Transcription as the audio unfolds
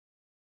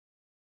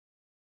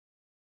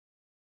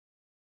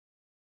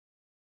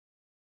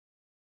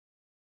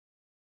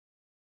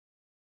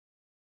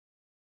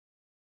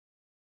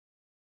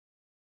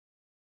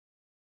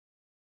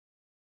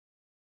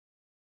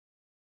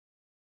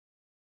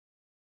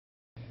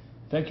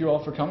Thank you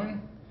all for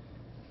coming.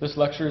 This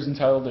lecture is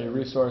entitled A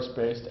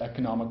Resource-Based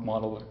Economic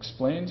Model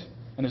Explained,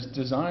 and is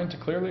designed to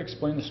clearly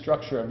explain the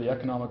structure of the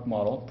economic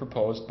model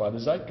proposed by the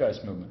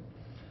Zeitgeist movement.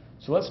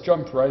 So let's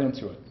jump right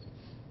into it.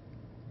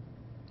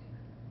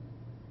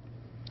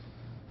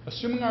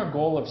 Assuming our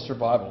goal of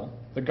survival,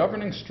 the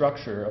governing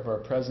structure of our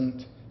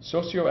present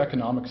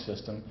socio-economic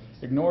system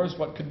ignores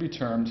what could be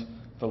termed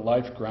the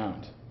life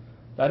ground.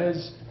 That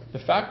is, the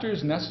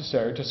factors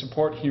necessary to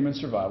support human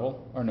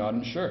survival are not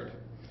ensured,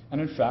 and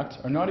in fact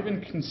are not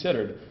even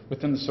considered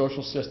within the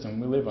social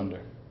system we live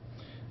under.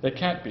 They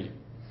can't be.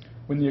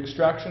 When the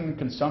extraction and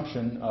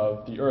consumption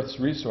of the Earth's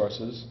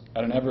resources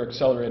at an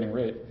ever-accelerating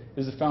rate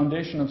is the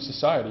foundation of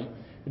society,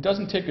 it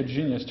doesn't take a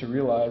genius to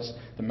realize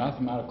the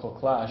mathematical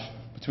clash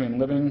between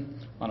living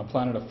on a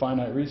planet of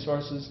finite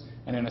resources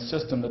and in a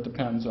system that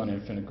depends on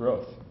infinite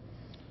growth.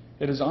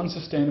 It is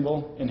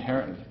unsustainable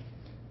inherently,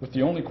 with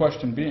the only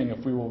question being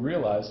if we will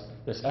realize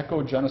this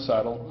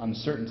eco-genocidal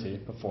uncertainty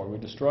before we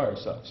destroy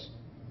ourselves.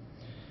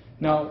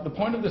 Now, the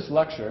point of this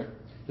lecture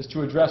is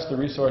to address the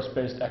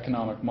resource-based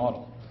economic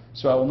model,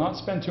 so I will not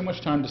spend too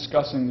much time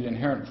discussing the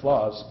inherent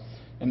flaws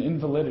and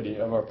invalidity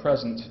of our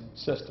present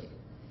system.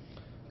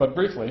 But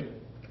briefly,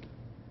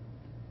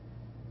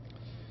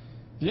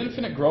 the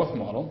infinite growth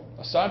model,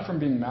 aside from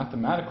being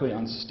mathematically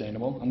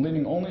unsustainable and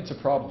leading only to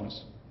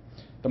problems,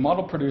 the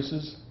model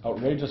produces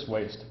outrageous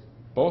waste,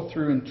 both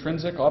through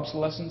intrinsic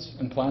obsolescence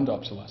and planned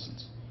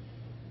obsolescence.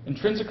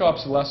 Intrinsic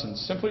obsolescence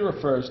simply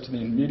refers to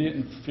the immediate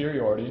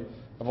inferiority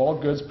of all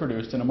goods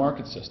produced in a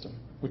market system,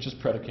 which is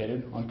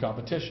predicated on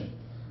competition.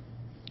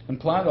 And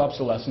planned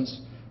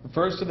obsolescence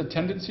refers to the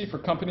tendency for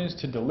companies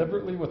to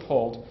deliberately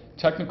withhold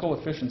technical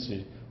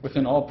efficiency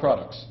within all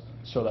products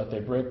so that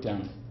they break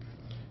down,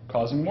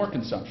 causing more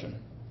consumption.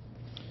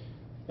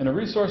 In a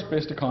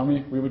resource-based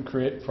economy, we would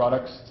create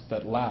products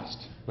that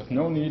last, with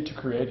no need to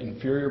create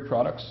inferior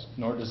products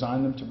nor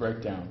design them to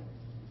break down.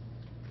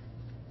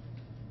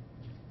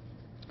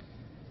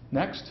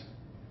 Next,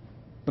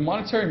 the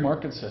monetary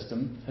market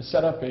system has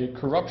set up a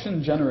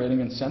corruption-generating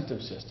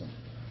incentive system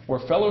where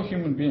fellow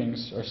human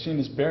beings are seen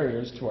as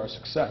barriers to our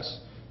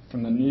success,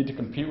 from the need to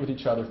compete with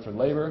each other for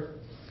labor,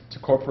 to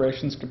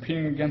corporations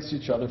competing against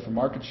each other for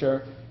market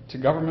share, to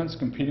governments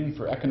competing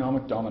for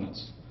economic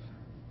dominance.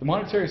 The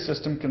monetary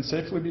system can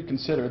safely be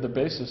considered the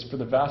basis for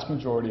the vast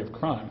majority of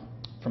crime,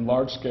 from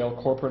large-scale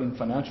corporate and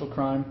financial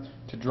crime,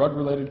 to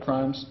drug-related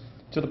crimes,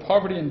 to the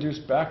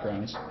poverty-induced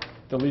backgrounds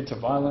that lead to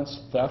violence,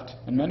 theft,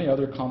 and many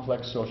other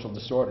complex social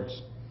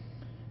disorders.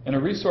 In a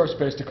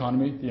resource-based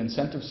economy, the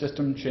incentive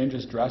system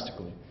changes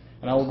drastically,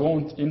 and I will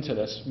go into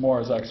this more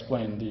as I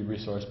explain the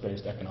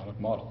resource-based economic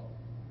model.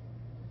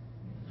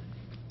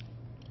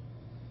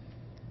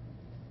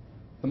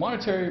 The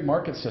monetary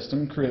market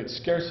system creates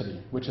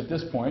scarcity, which at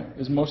this point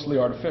is mostly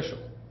artificial.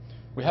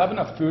 We have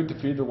enough food to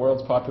feed the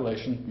world's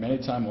population many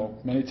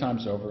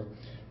times over.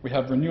 We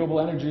have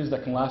renewable energies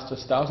that can last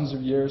us thousands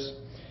of years,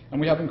 and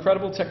we have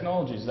incredible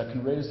technologies that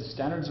can raise the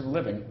standards of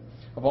living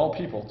of all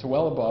people to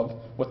well above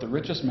what the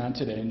richest man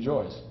today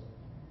enjoys.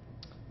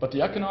 But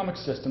the economic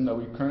system that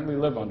we currently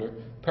live under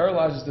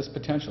paralyzes this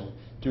potential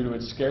due to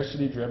its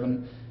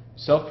scarcity-driven,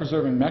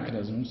 self-preserving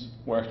mechanisms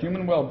where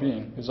human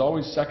well-being is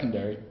always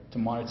secondary to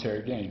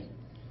monetary gain.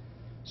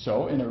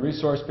 So, in a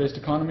resource-based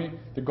economy,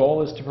 the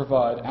goal is to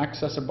provide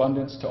access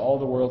abundance to all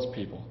the world's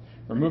people,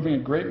 removing a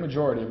great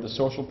majority of the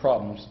social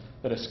problems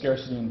that a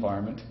scarcity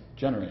environment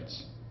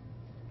generates.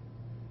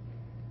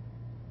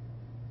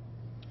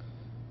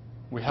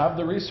 We have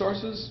the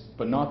resources,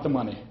 but not the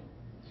money.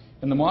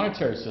 In the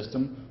monetary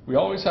system, we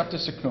always have to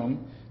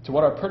succumb to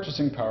what our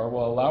purchasing power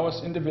will allow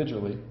us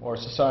individually or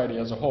society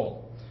as a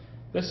whole.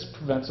 This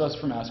prevents us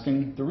from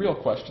asking the real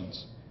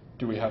questions.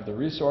 Do we have the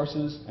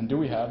resources, and do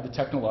we have the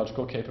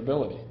technological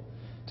capability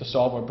to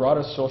solve our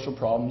broadest social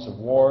problems of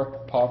war,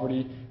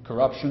 poverty,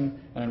 corruption,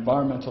 and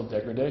environmental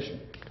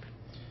degradation?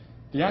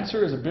 The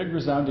answer is a big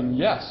resounding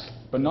yes,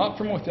 but not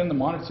from within the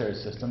monetary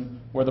system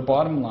where the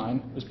bottom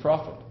line is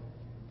profit.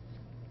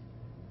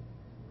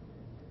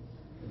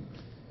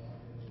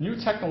 New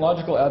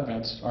technological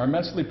advents are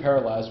immensely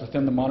paralyzed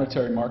within the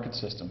monetary market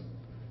system,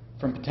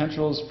 from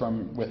potentials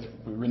with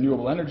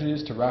renewable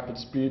energies to rapid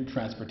speed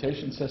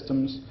transportation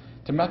systems,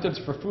 to methods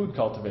for food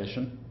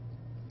cultivation,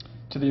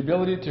 to the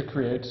ability to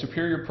create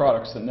superior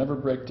products that never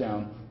break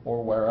down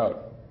or wear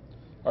out.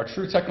 Our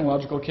true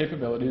technological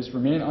capabilities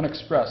remain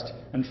unexpressed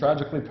and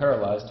tragically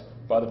paralyzed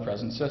by the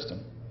present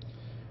system.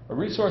 A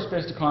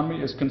resource-based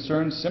economy is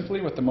concerned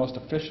simply with the most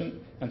efficient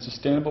and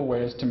sustainable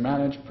ways to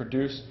manage,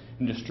 produce,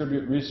 and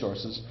distribute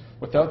resources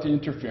without the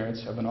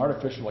interference of an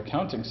artificial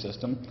accounting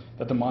system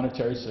that the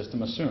monetary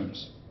system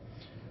assumes.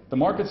 The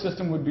market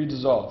system would be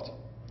dissolved,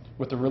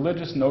 with the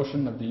religious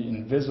notion of the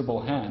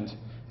invisible hand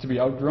to be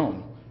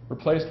outgrown,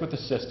 replaced with a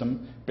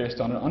system based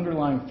on an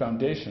underlying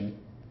foundation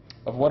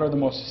of what are the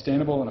most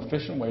sustainable and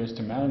efficient ways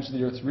to manage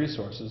the Earth's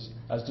resources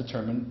as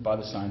determined by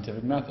the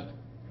scientific method.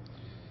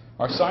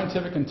 Our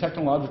scientific and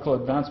technological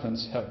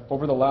advancements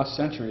over the last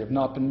century have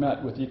not been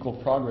met with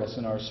equal progress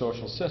in our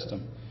social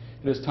system,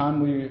 it is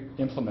time we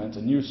implement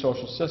a new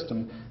social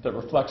system that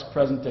reflects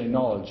present-day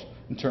knowledge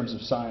in terms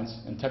of science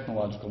and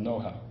technological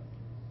know-how.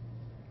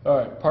 All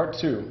right, part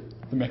 2,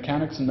 the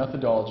mechanics and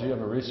methodology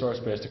of a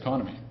resource-based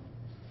economy.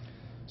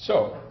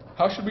 So,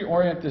 how should we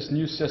orient this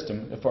new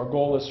system if our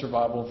goal is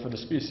survival for the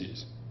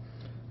species?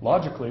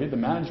 Logically, the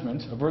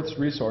management of Earth's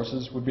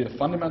resources would be the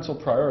fundamental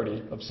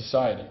priority of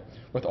society,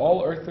 with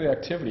all earthly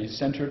activity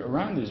centered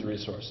around these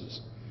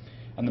resources.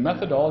 And the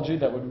methodology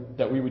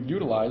that we would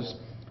utilize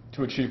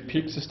to achieve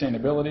peak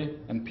sustainability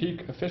and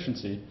peak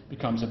efficiency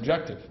becomes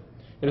objective.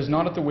 It is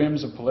not at the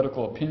whims of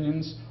political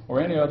opinions or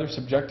any other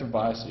subjective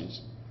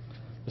biases.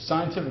 The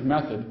scientific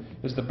method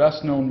is the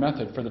best known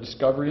method for the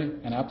discovery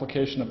and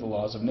application of the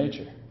laws of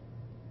nature.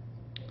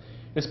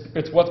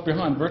 It's what's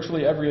behind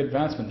virtually every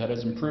advancement that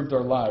has improved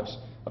our lives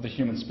of the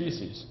human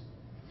species.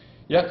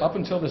 Yet, up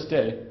until this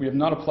day, we have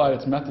not applied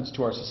its methods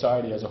to our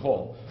society as a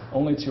whole,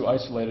 only to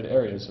isolated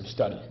areas of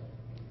study.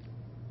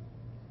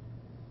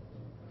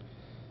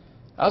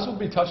 As will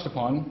be touched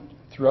upon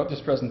throughout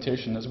this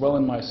presentation, as well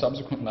in my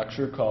subsequent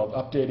lecture called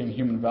Updating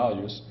Human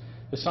Values,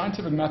 the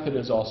scientific method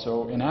is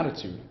also an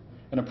attitude,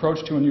 an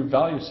approach to a new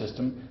value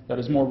system that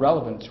is more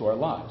relevant to our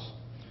lives.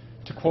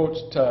 To quote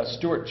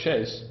Stuart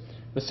Chase,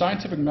 the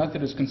scientific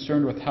method is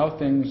concerned with how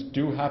things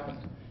do happen,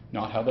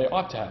 not how they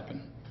ought to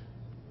happen.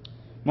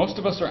 Most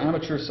of us are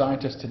amateur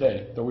scientists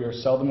today, though we are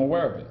seldom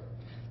aware of it.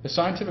 The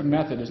scientific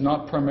method is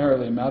not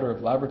primarily a matter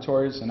of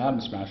laboratories and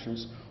atom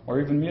smashers, or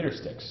even meter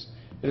sticks.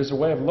 It is a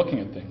way of looking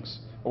at things,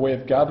 a way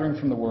of gathering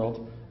from the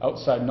world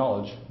outside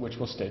knowledge which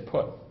will stay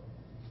put.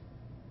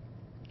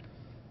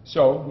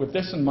 So, with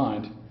this in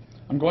mind,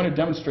 I'm going to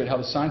demonstrate how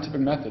the scientific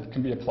method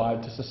can be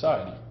applied to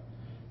society.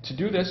 To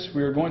do this,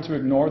 we are going to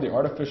ignore the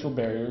artificial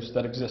barriers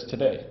that exist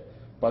today.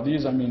 By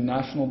these I mean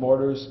national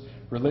borders,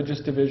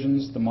 religious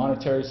divisions, the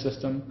monetary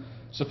system,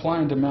 supply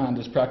and demand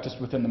as practiced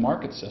within the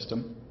market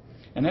system,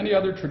 and any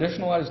other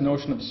traditionalized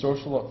notion of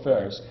social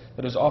affairs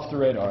that is off the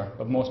radar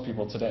of most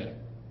people today.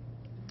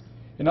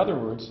 In other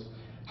words,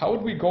 how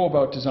would we go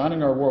about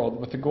designing our world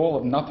with the goal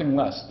of nothing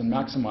less than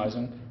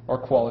maximizing our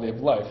quality of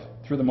life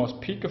through the most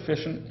peak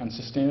efficient and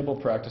sustainable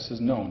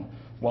practices known,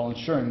 while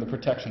ensuring the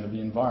protection of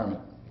the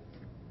environment?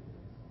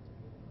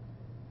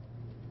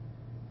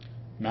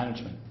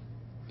 Management.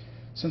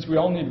 Since we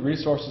all need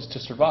resources to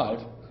survive,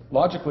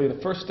 logically the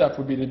first step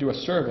would be to do a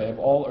survey of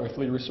all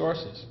earthly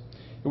resources.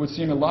 It would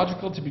seem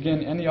illogical to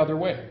begin any other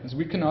way, as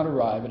we cannot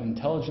arrive at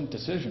intelligent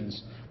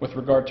decisions with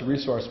regard to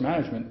resource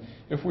management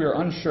if we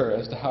are unsure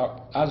as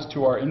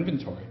to our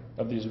inventory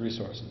of these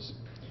resources.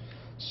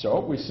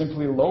 So we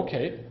simply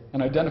locate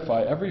and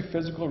identify every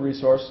physical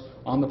resource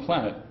on the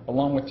planet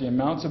along with the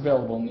amounts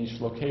available in each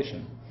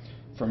location,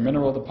 from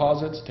mineral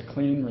deposits to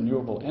clean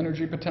renewable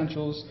energy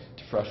potentials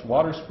to fresh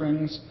water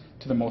springs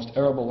to the most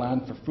arable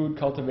land for food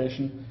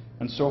cultivation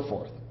and so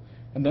forth.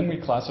 And then we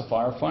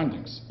classify our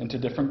findings into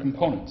different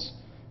components,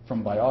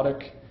 from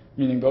biotic,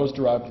 meaning those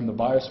derived from the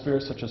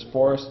biosphere such as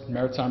forest,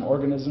 maritime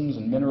organisms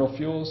and mineral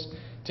fuels,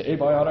 to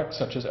abiotic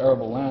such as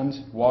arable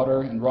land,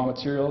 water and raw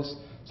materials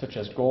such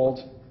as gold,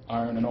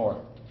 iron and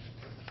ore.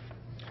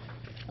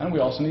 And we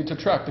also need to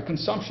track the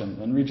consumption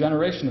and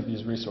regeneration of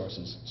these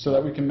resources so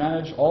that we can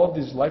manage all of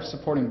these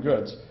life-supporting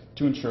goods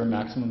to ensure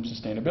maximum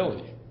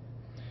sustainability.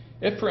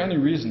 If for any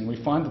reason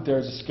we find that there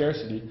is a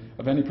scarcity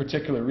of any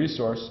particular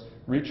resource,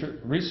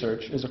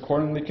 research is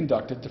accordingly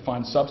conducted to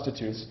find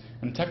substitutes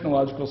and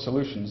technological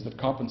solutions that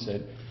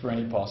compensate for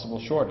any possible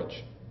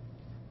shortage.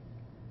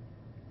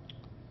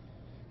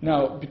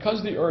 Now,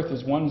 because the Earth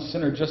is one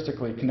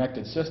synergistically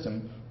connected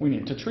system, we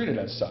need to treat it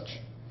as such,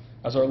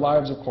 as our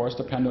lives, of course,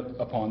 depend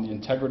upon the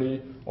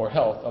integrity or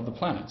health of the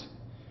planet.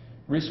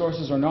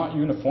 Resources are not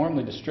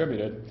uniformly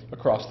distributed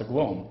across the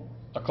globe.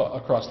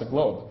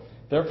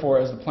 Therefore,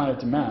 as the planet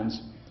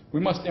demands, we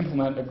must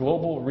implement a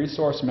global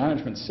resource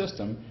management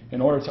system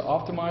in order to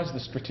optimize the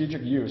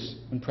strategic use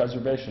and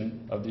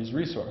preservation of these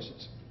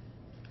resources.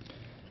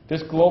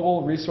 This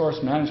global resource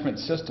management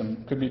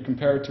system could be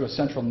compared to a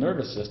central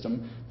nervous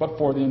system, but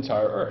for the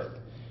entire Earth.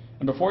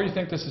 And before you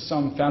think this is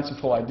some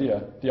fanciful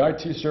idea, the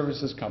IT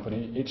services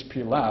company,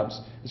 HP Labs,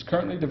 is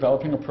currently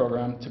developing a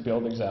program to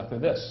build exactly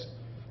this,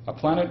 a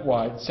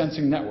planet-wide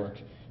sensing network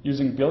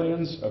using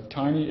billions of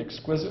tiny,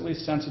 exquisitely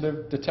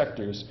sensitive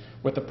detectors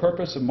with the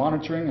purpose of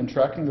monitoring and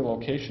tracking the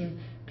location,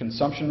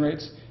 consumption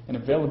rates, and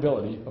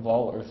availability of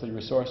all earthly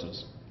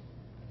resources.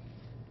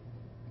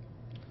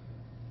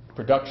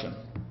 Production.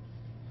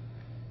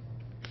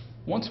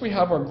 Once we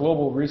have our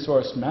global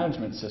resource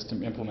management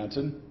system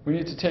implemented, we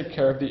need to take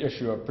care of the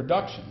issue of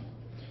production.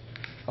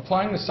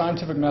 Applying the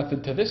scientific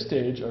method to this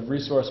stage of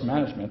resource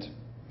management,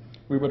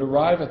 we would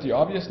arrive at the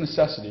obvious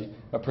necessity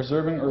of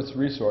preserving Earth's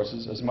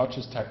resources as much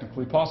as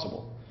technically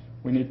possible.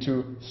 We need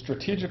to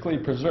strategically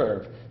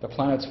preserve the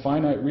planet's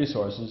finite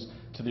resources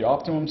to the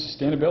optimum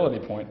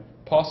sustainability point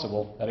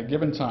possible at a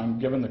given time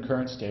given the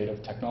current state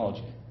of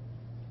technology.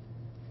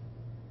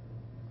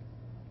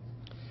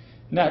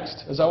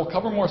 Next, as I will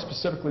cover more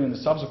specifically in the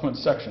subsequent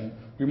section,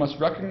 we must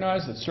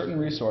recognize that certain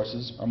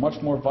resources are much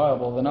more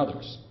viable than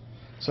others.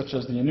 such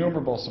as the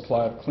innumerable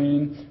supply of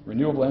clean,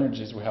 renewable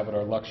energies we have at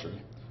our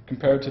luxury,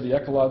 compared to the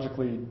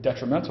ecologically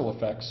detrimental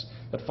effects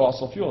that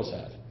fossil fuels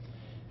have.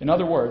 In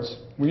other words,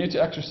 we need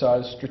to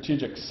exercise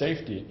strategic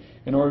safety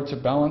in order to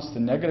balance the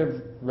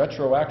negative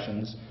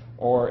retroactions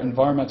or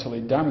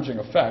environmentally damaging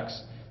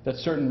effects that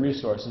certain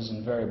resources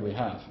invariably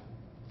have.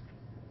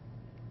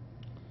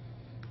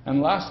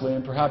 And lastly,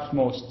 and perhaps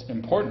most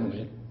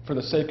importantly, for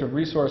the sake of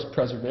resource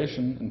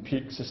preservation and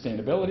peak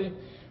sustainability,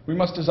 we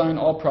must design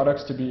all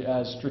products to be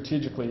as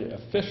strategically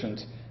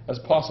efficient as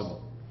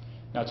possible.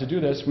 Now, to do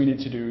this, we need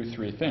to do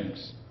three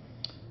things.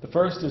 The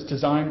first is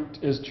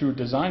to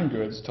design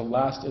goods to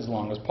last as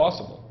long as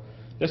possible.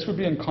 This would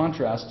be in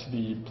contrast to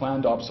the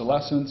planned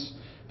obsolescence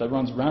that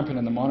runs rampant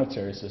in the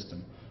monetary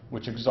system,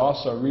 which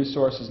exhausts our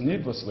resources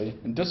needlessly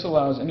and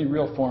disallows any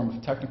real form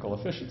of technical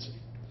efficiency.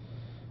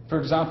 For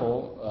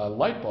example,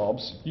 light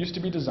bulbs used to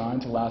be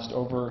designed to last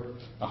over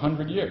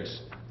 100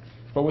 years.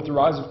 But with the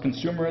rise of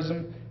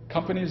consumerism,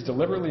 companies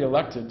deliberately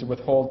elected to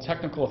withhold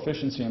technical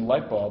efficiency in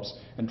light bulbs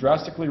and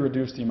drastically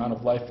reduce the amount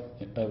of life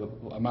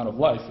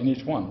in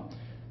each one.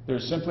 There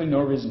is simply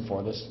no reason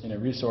for this in a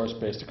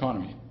resource-based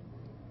economy.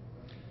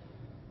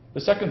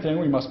 The second thing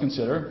we must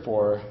consider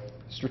for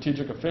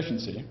strategic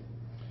efficiency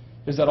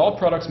is that all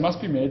products must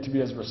be made to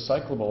be as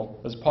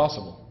recyclable as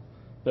possible.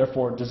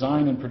 Therefore,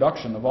 design and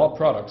production of all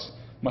products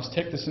must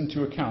take this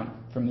into account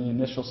from the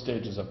initial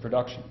stages of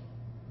production.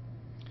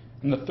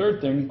 And the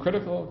third thing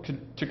critical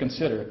to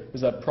consider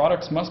is that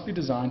products must be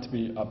designed to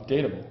be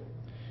updatable.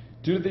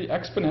 Due to the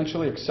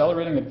exponentially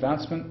accelerating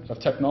advancement of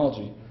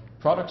technology,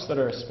 products that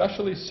are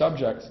especially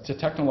subject to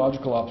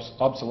technological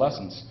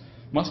obsolescence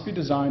must be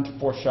designed to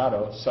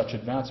foreshadow such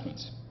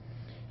advancements.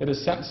 It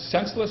is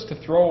senseless to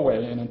throw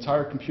away an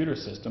entire computer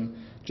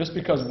system just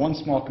because one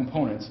small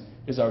component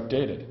is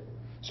outdated.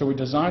 So we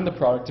design the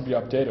product to be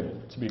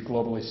updatable, to be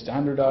globally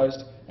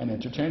standardized and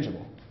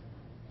interchangeable.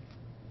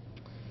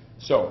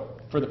 So,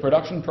 for the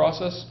production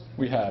process,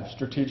 we have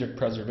strategic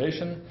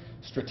preservation,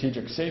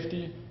 strategic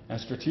safety, and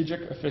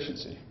strategic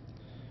efficiency.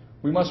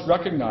 We must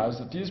recognize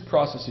that these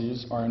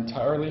processes are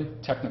entirely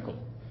technical,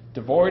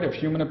 devoid of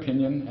human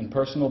opinion and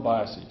personal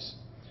biases.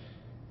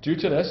 Due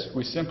to this,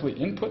 we simply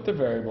input the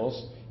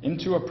variables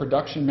into a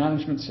production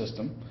management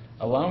system,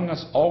 allowing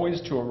us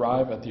always to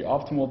arrive at the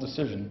optimal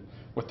decision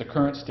with the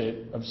current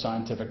state of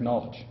scientific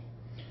knowledge.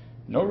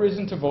 No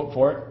reason to vote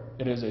for it.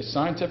 It is a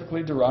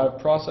scientifically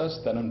derived process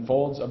that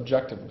unfolds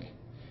objectively.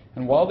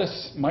 And while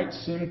this might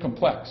seem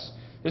complex,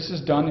 this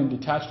is done in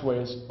detached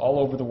ways all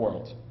over the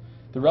world.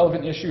 The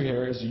relevant issue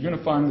here is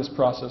unifying this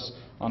process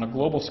on a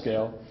global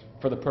scale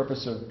for the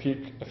purpose of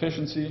peak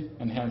efficiency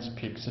and hence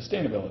peak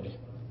sustainability.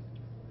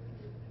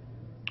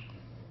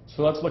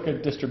 So let's look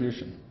at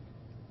distribution.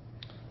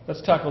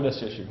 Let's tackle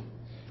this issue.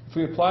 If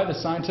we apply the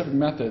scientific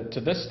method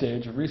to this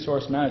stage of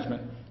resource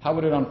management, how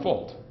would it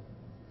unfold?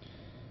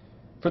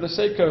 For the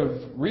sake of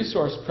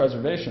resource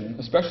preservation,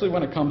 especially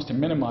when it comes to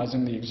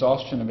minimizing the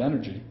exhaustion of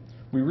energy,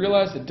 we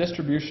realize that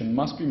distribution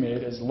must be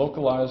made as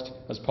localized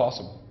as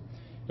possible.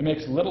 It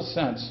makes little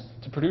sense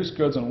to produce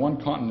goods on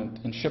one continent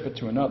and ship it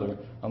to another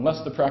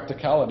unless the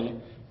practicality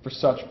for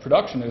such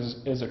production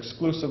is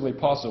exclusively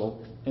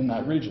possible in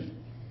that region.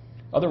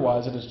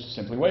 Otherwise, it is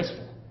simply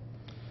wasteful.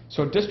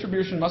 So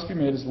distribution must be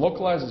made as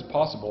localized as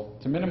possible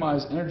to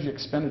minimize energy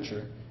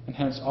expenditure and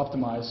hence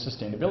optimize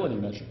sustainability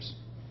measures.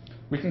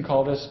 We can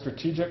call this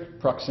strategic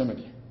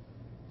proximity.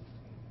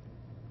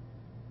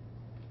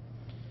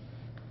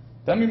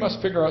 Then we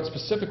must figure out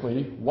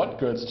specifically what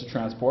goods to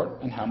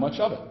transport and how much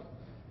of it.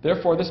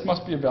 Therefore, this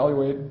must be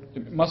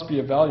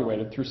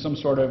evaluated through some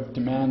sort of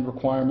demand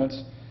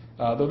requirements,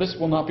 though this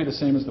will not be the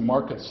same as the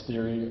market's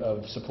theory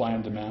of supply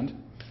and demand.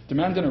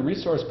 Demand in a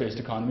resource-based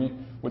economy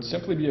would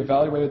simply be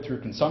evaluated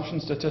through consumption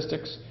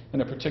statistics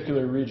in a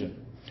particular region,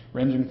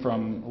 ranging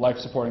from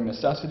life-supporting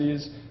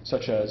necessities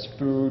such as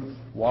food,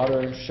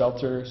 water,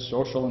 shelter,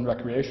 social and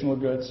recreational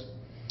goods.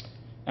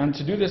 And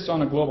to do this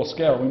on a global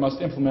scale, we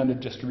must implement a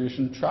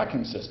distribution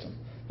tracking system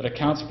that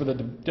accounts for the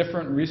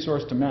different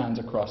resource demands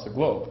across the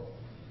globe.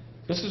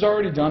 This is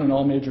already done in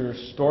all major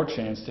store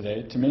chains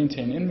today to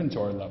maintain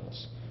inventory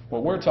levels.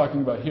 What we're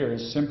talking about here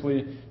is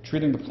simply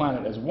treating the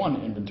planet as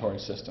one inventory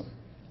system.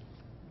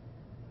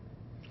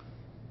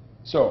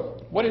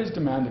 So, what is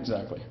demand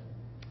exactly?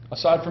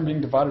 Aside from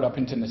being divided up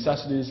into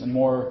necessities and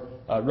more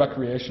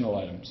recreational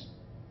items.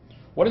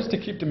 What is to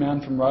keep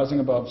demand from rising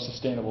above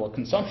sustainable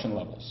consumption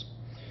levels?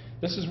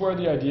 This is where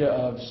the idea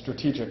of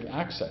strategic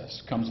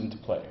access comes into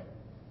play.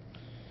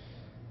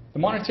 The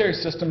monetary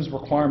system's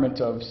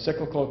requirement of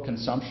cyclical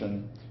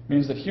consumption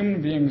means that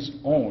human beings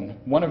own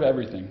one of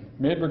everything,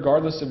 made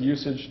regardless of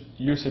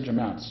usage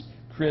amounts,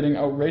 creating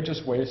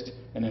outrageous waste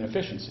and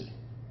inefficiency.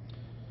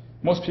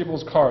 Most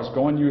people's cars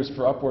go unused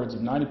for upwards of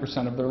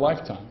 90% of their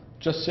lifetime,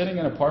 just sitting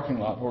in a parking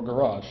lot or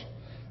garage.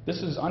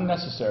 This is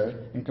unnecessary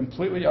and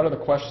completely out of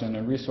the question in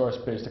a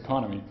resource-based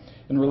economy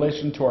in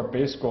relation to our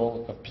base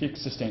goal of peak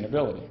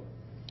sustainability,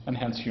 and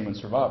hence human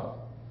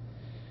survival.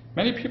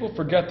 Many people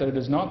forget that it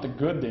is not the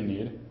good they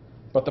need,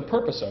 but the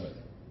purpose of it.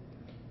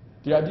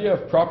 The idea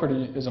of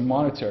property is a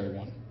monetary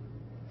one.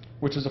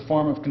 which is a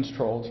form of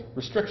controlled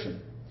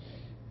restriction.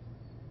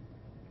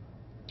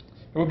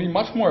 It would be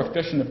much more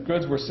efficient if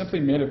goods were simply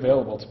made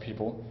available to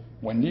people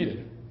when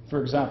needed.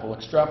 For example,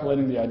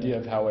 extrapolating the idea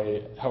of how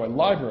a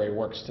library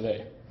works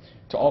today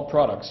to all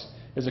products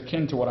is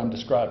akin to what I'm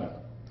describing.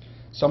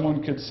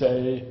 Someone could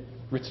say,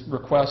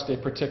 request a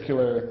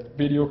particular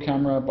video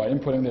camera by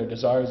inputting their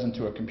desires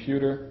into a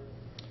computer.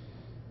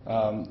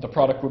 The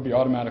product would be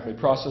automatically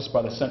processed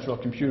by the central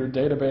computer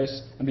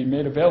database and be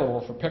made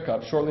available for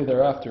pickup shortly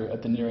thereafter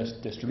at the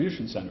nearest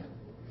distribution center.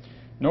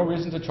 No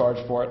reason to charge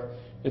for it.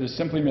 It is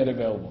simply made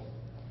available.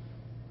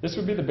 This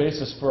would be the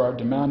basis for our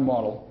demand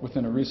model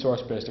within a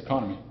resource-based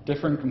economy,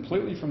 differing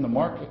completely from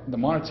the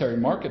monetary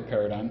market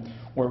paradigm,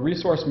 where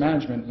resource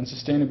management and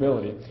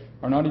sustainability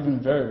are not even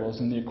variables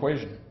in the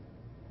equation.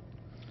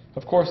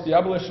 Of course, the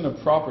abolition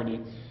of property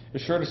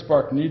is sure to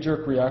spark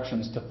knee-jerk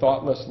reactions to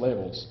thoughtless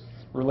labels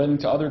relating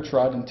to other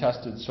tried and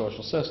tested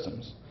social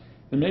systems.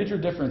 The major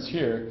difference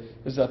here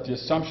is that the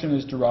assumption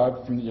is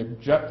derived from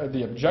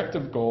the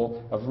objective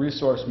goal of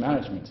resource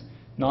management,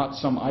 not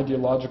some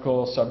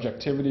ideological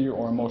subjectivity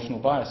or emotional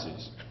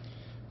biases.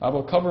 I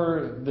will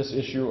cover this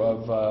issue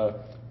of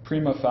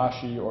prima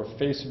facie or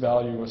face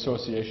value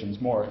associations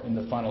more in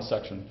the final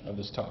section of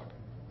this talk.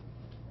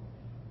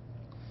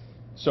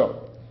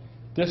 So,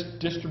 this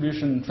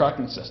distribution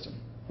tracking system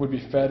would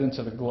be fed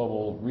into the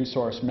global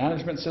resource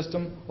management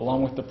system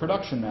along with the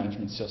production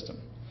management system,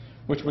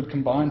 which would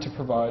combine to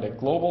provide a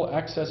global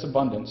excess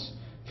abundance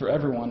for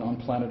everyone on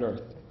planet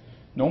Earth.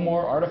 No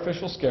more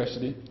artificial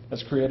scarcity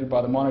as created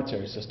by the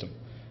monetary system,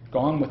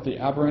 gone with the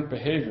aberrant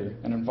behavior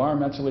and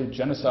environmentally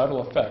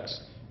genocidal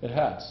effects it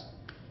has.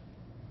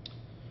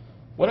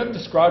 What I've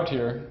described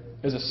here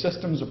is a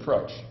systems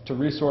approach to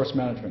resource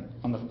management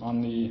on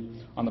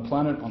the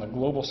planet on a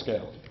global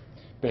scale,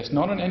 based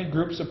not on any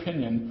group's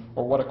opinion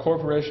or what a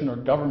corporation or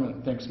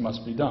government thinks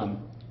must be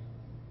done,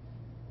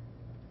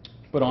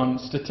 but on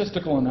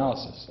statistical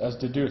analysis as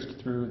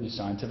deduced through the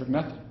scientific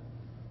method.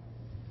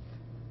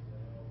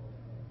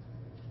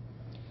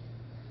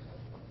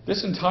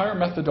 This entire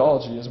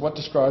methodology is what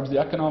describes the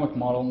economic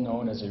model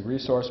known as a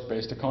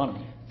resource-based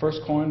economy,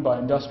 first coined by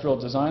industrial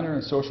designer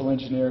and social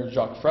engineer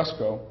Jacques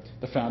Fresco,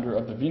 the founder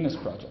of the Venus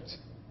Project.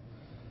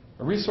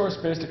 A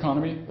resource-based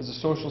economy is a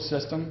social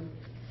system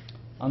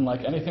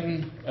unlike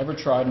anything ever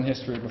tried in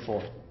history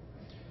before.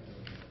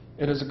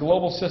 It is a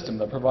global system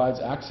that provides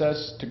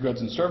access to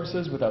goods and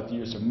services without the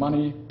use of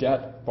money,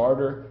 debt,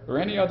 barter, or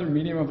any other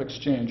medium of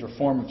exchange or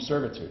form of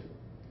servitude.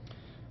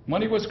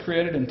 Money was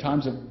created in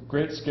times of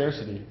great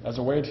scarcity as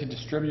a way to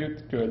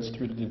distribute goods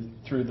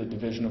through the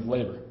division of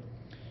labor.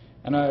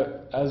 And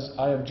as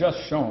I have just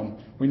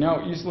shown, we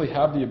now easily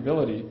have the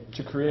ability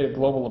to create a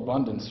global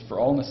abundance for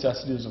all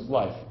necessities of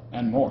life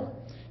and more,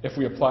 if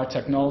we apply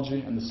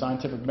technology and the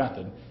scientific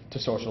method to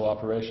social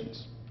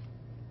operations.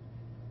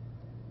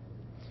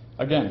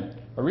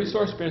 Again, a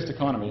resource-based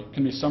economy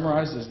can be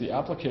summarized as the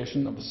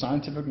application of the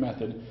scientific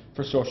method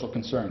for social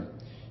concern.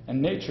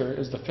 And nature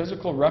is the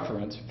physical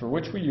referent for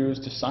which we use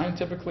to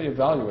scientifically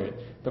evaluate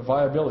the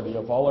viability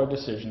of all our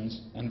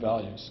decisions and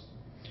values.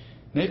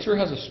 Nature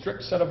has a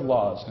strict set of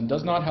laws and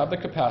does not have the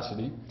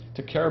capacity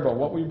to care about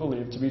what we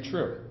believe to be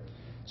true.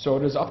 So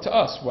it is up to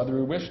us whether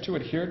we wish to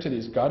adhere to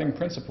these guiding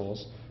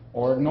principles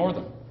or ignore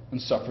them and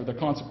suffer the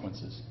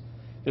consequences.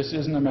 This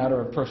isn't a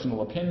matter of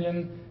personal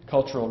opinion,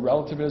 cultural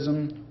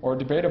relativism, or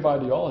debate of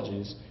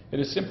ideologies. It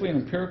is simply an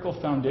empirical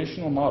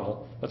foundational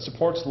model that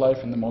supports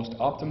life in the most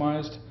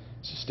optimized,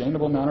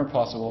 sustainable manner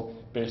possible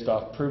based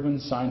off proven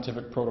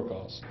scientific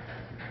protocols.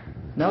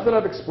 Now that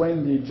I've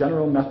explained the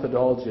general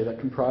methodology that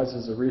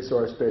comprises a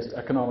resource-based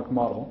economic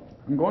model,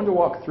 I'm going to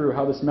walk through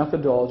how this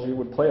methodology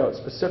would play out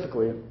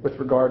specifically with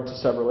regard to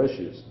several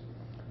issues.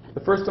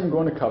 The first I'm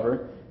going to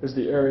cover is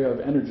the area of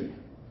energy.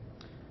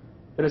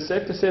 It is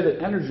safe to say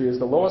that energy is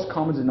the lowest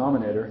common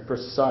denominator for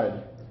society,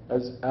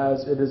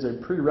 as it is a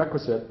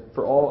prerequisite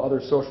for all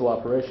other social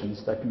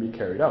operations that can be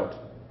carried out.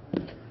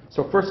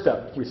 So first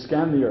step, we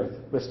scan the Earth,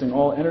 listing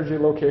all energy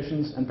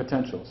locations and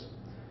potentials.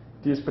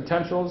 These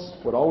potentials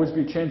would always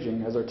be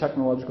changing as our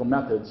technological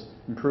methods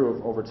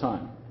improve over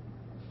time.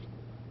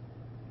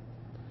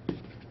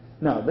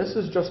 Now, this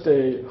is just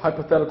a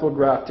hypothetical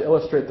graph to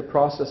illustrate the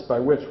process by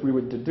which we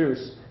would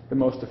deduce the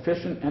most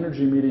efficient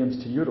energy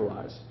mediums to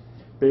utilize,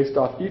 based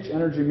off each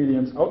energy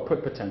medium's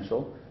output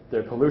potential,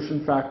 their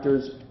pollution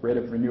factors, rate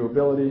of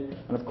renewability,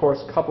 and of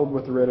course coupled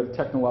with the rate of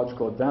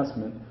technological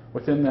advancement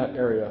within that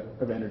area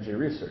of energy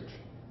research.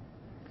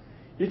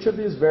 Each of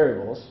these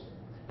variables,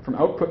 from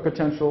output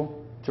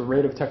potential to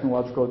rate of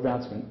technological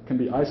advancement, can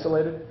be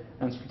isolated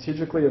and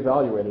strategically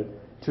evaluated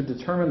to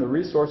determine the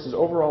resource's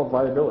overall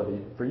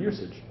viability for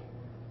usage.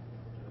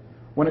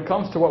 When it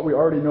comes to what we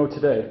already know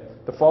today,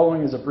 the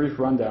following is a brief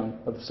rundown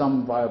of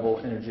some viable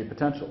energy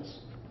potentials.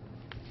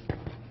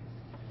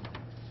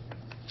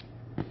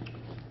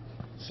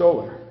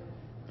 Solar.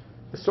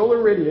 The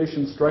solar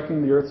radiation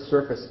striking the Earth's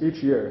surface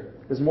each year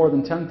is more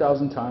than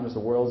 10,000 times the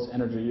world's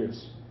energy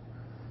use.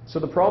 So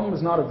the problem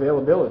is not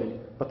availability,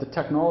 but the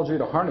technology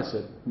to harness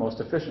it most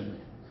efficiently.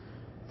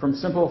 from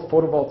simple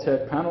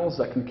photovoltaic panels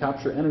that can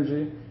capture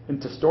energy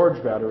into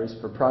storage batteries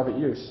for private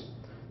use,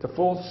 to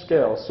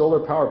full-scale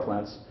solar power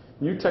plants,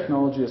 new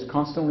technology is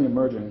constantly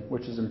emerging,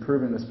 which is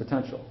improving this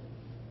potential.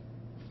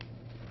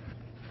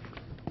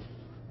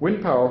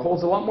 Wind power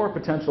holds a lot more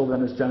potential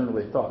than is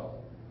generally thought.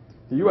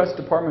 The U.S.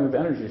 Department of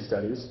Energy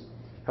studies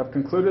have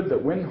concluded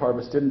that wind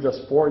harvested in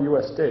just 4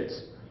 U.S.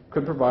 states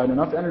could provide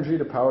enough energy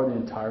to power the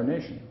entire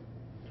nation,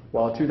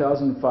 while a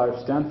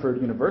 2005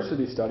 Stanford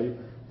University study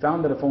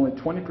found that if only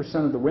 20%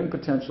 of the wind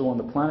potential on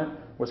the planet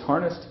was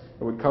harnessed,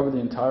 it would cover the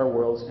entire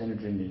world's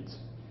energy needs.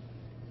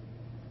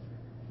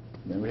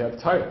 Then we have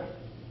tidal.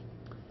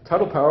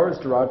 Tidal power is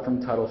derived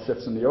from tidal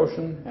shifts in the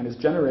ocean and is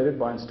generated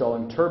by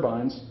installing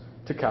turbines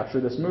to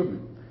capture this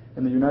movement.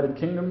 In the United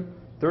Kingdom,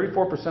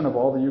 34% of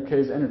all the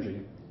UK's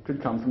energy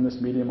could come from this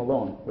medium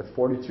alone, with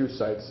 42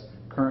 sites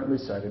currently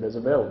cited as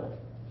available.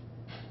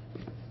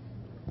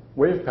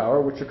 Wave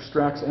power, which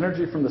extracts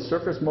energy from the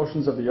surface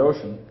motions of the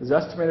ocean, is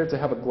estimated to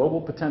have a global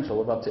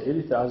potential of up to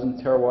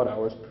 80,000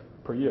 terawatt-hours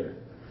per year.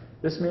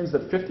 This means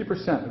that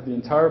 50% of the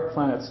entire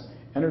planet's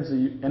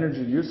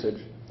energy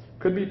usage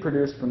could be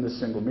produced from this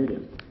single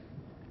medium.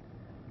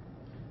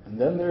 And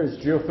then there is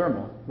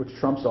geothermal, which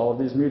trumps all of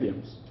these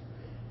mediums.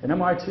 An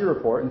MIT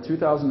report in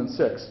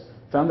 2006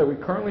 found that we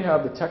currently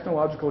have the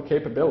technological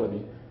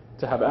capability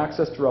to have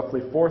access to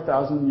roughly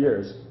 4,000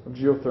 years of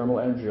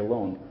geothermal energy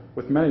alone,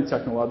 with many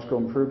technological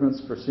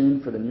improvements foreseen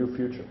for the near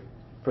future.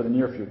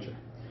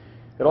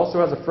 It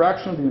also has a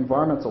fraction of the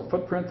environmental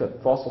footprint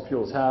that fossil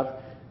fuels have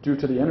due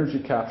to the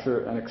energy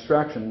capture and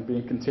extraction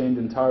being contained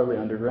entirely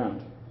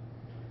underground.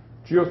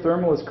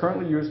 Geothermal is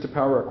currently used to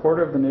power a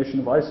quarter of the nation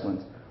of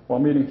Iceland, while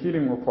meeting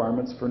heating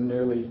requirements for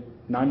nearly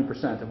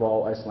 90% of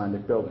all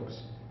Icelandic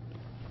buildings.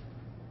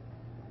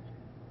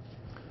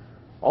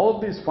 All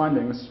of these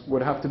findings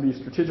would have to be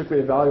strategically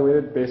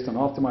evaluated based on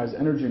optimized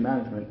energy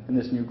management in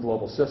this new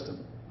global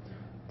system,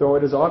 though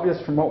it is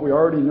obvious from what we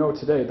already know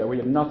today that we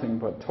have nothing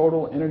but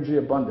total energy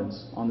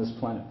abundance on this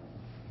planet.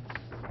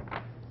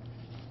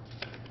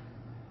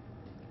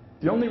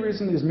 The only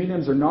reason these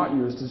mediums are not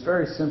used is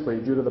very simply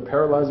due to the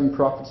paralyzing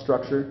profit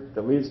structure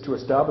that leads the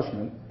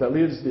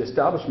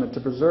establishment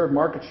to preserve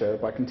market share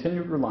by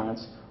continued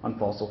reliance on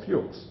fossil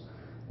fuels.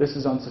 This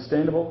is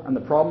unsustainable, and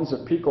the problems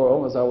of peak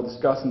oil, as I will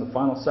discuss in the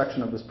final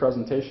section of this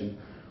presentation,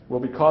 will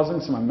be causing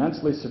some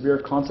immensely severe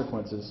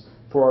consequences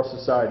for our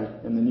society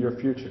in the near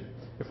future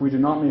if we do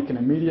not make an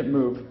immediate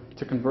move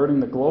to converting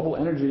the global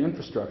energy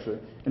infrastructure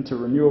into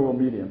renewable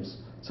mediums,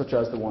 such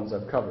as the ones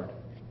I've covered.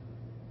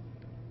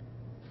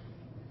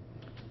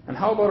 And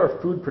how about our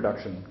food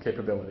production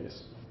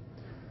capabilities?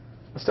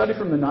 A study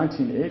from the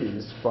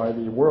 1980s by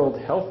the World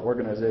Health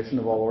Organization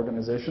of all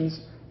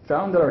organizations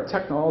found that our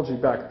technology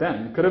back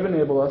then could have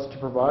enabled us to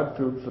provide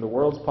food for the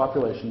world's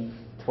population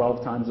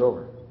 12 times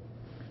over.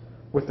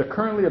 With the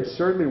currently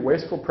absurdly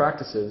wasteful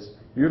practices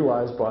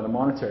utilized by the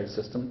monetary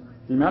system,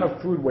 the amount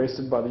of food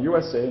wasted by the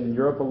USA and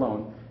Europe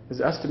alone is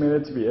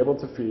estimated to be able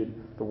to feed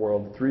the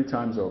world 3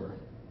 times over.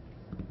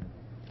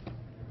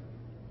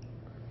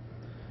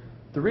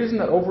 The reason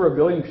that over 1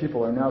 billion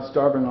people are now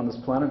starving on this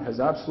planet has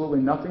absolutely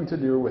nothing to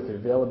do with the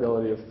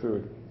availability of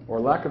food or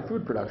lack of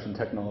food production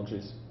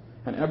technologies,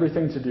 and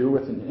everything to do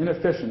with an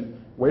inefficient,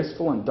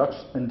 wasteful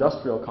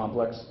industrial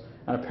complex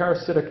and a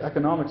parasitic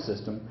economic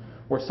system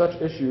where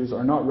such issues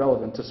are not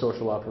relevant to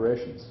social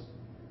operations.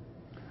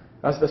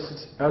 As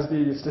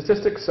the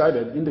statistics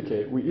cited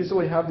indicate, we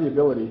easily have the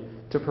ability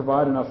to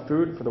provide enough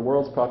food for the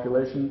world's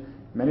population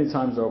many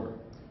times over,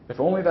 if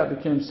only that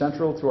became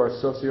central to our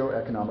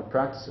socio-economic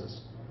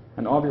practices.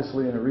 And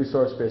obviously, in a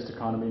resource-based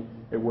economy,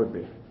 it would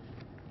be.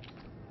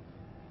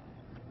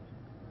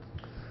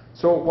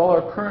 So while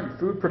our current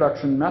food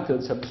production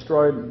methods have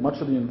destroyed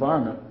much of the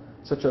environment,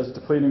 such as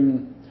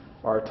depleting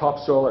our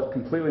topsoil at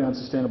completely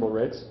unsustainable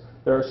rates,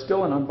 there are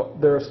still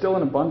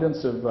an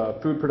abundance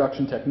of food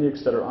production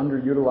techniques that are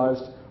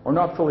underutilized or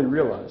not fully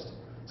realized,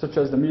 such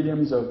as the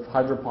mediums of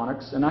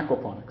hydroponics and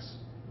aquaponics.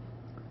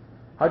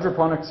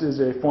 Hydroponics is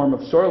a form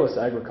of soilless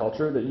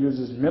agriculture that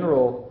uses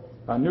mineral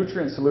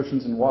nutrient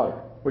solutions in water,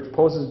 which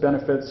poses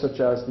benefits such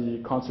as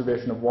the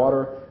conservation of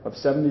water of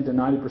 70 to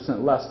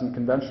 90% less than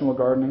conventional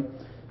gardening,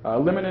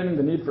 eliminating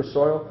the need for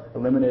soil,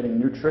 eliminating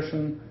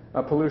nutrition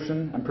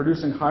pollution, and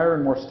producing higher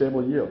and more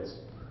stable yields.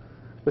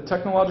 The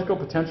technological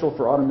potential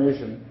for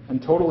automation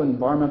and total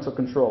environmental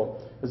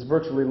control is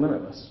virtually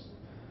limitless.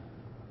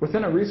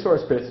 Within a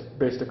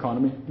resource-based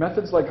economy,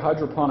 methods like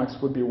hydroponics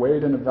would be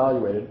weighed and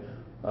evaluated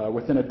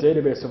within a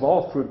database of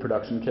all food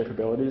production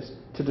capabilities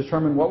to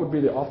determine what would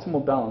be the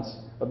optimal balance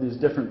of these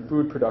different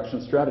food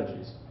production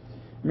strategies.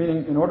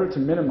 Meaning, in order to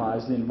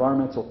minimize the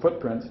environmental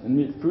footprint and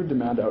meet food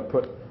demand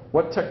output,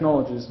 what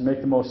technologies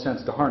make the most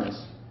sense to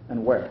harness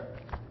and where?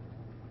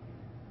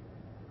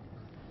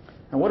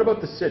 And what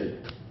about the city,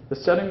 the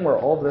setting where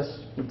all this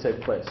would take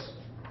place?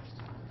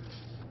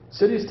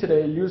 Cities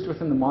today used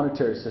within the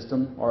monetary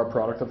system are a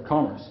product of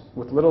commerce,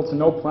 with little to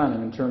no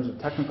planning in terms of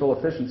technical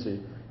efficiency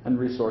and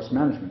resource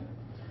management.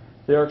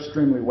 They are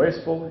extremely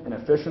wasteful,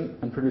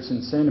 inefficient, and produce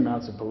insane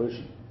amounts of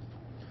pollution.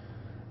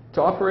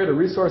 To operate a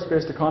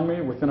resource-based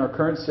economy within our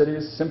current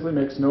cities simply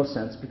makes no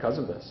sense because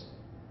of this.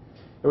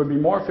 It would be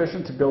more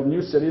efficient to build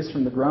new cities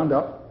from the ground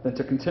up than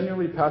to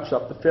continually patch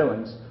up the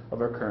failings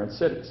of our current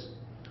cities.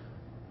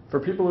 For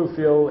people who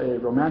feel a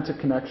romantic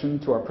connection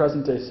to our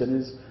present-day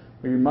cities,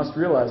 we must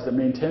realize that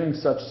maintaining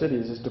such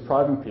cities is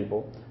depriving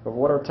people of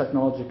what our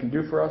technology can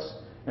do for us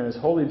and is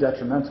wholly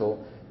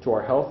detrimental to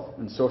our health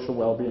and social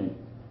well-being.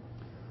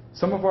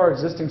 Some of our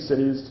existing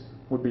cities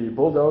would be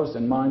bulldozed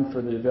and mined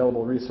for the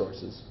available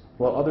resources,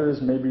 while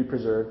others may be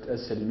preserved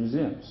as city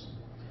museums.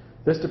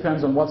 This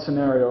depends on what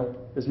scenario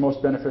is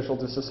most beneficial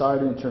to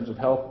society in terms of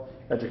health,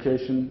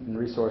 education, and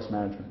resource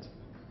management.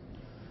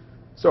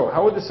 So,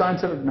 how would the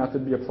scientific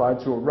method be applied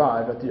to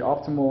arrive at the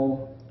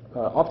optimally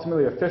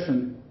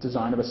efficient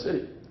design of a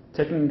city,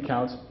 taking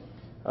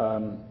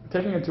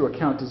into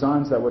account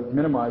designs that would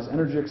minimize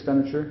energy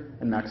expenditure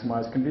and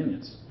maximize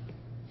convenience?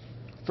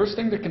 First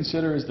thing to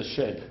consider is the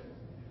shape.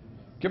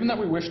 Given that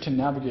we wish to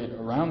navigate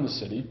around the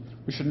city,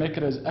 we should make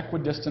it as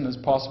equidistant as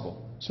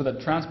possible, so that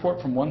transport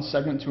from one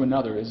segment to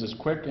another is as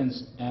quick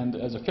and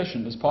as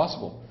efficient as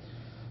possible.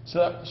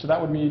 So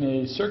that would mean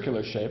a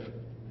circular shape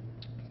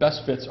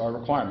best fits our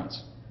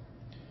requirements.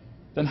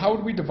 Then how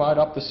would we divide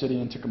up the city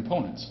into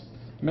components?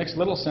 It makes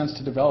little sense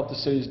to develop the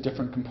city's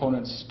different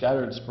components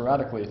scattered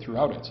sporadically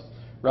throughout it.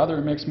 Rather,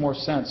 it makes more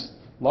sense,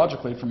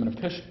 logically from an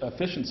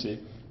efficiency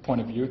point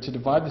of view, to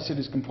divide the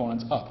city's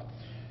components up,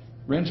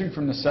 ranging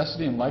from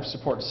necessity and life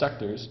support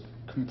sectors,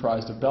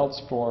 comprised of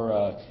belts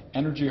for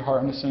energy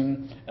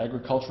harnessing,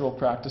 agricultural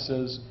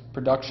practices,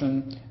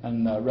 production,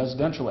 and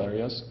residential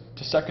areas,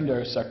 to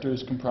secondary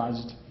sectors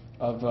comprised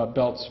of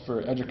belts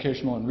for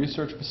educational and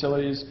research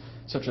facilities,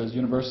 such as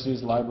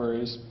universities,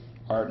 libraries,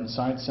 art and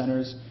science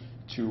centers,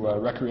 to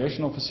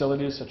recreational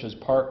facilities, such as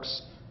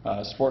parks,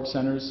 sports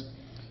centers,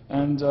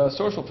 and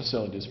social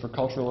facilities for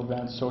cultural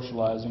events,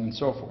 socializing, and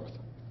so forth.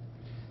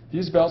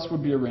 These belts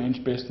would be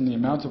arranged based on the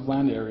amount of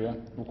land area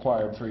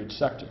required for each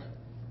sector.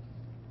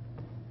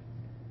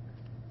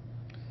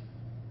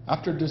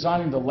 After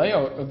designing the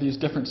layout of these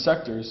different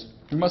sectors,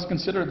 we must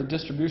consider the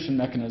distribution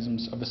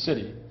mechanisms of the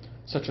city,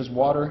 such as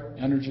water,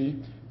 energy,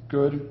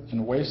 good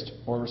and waste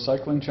or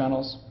recycling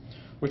channels,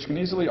 which can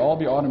easily all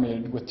be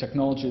automated with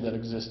technology that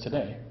exists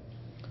today,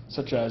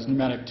 such as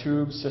pneumatic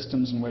tube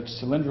systems in which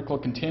cylindrical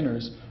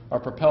containers are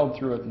propelled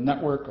through a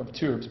network of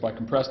tubes by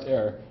compressed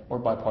air or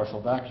by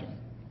partial vacuum.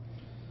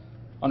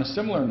 On a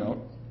similar note,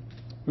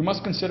 we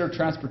must consider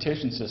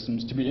transportation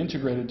systems to be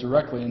integrated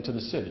directly into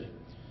the city,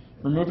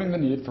 removing the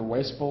need for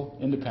wasteful,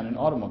 independent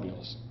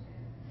automobiles.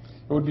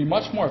 It would be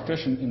much more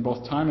efficient in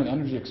both time and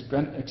energy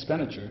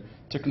expenditure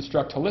to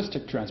construct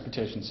holistic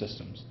transportation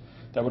systems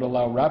that would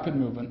allow rapid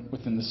movement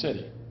within the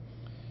city,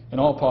 in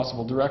all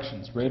possible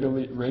directions,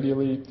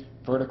 radially,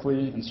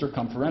 vertically, and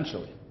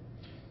circumferentially.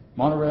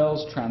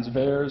 Monorails,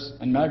 transvairs,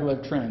 and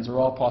maglev trains are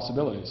all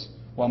possibilities,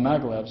 while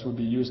maglevs would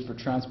be used for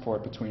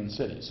transport between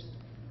cities.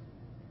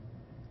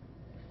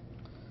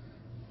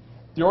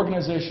 The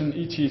organization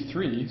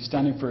ET3,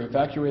 standing for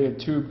Evacuated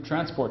Tube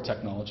Transport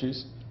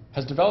Technologies,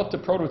 has developed a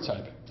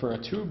prototype for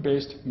a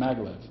tube-based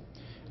maglev.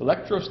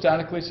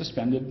 Electrostatically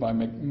suspended by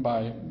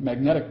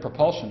magnetic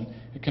propulsion,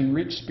 it can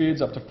reach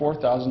speeds up to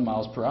 4,000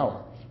 miles per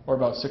hour, or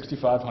about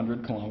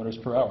 6,500 kilometers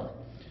per hour.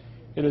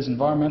 It is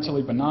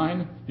environmentally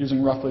benign,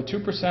 using roughly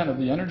 2% of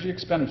the energy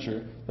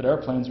expenditure that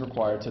airplanes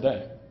require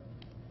today.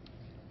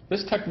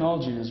 This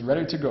technology is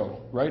ready to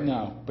go right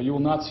now, but you will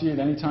not see it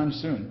anytime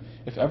soon,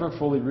 if ever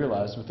fully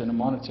realized within a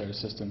monetary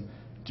system,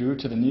 due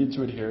to the need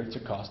to adhere to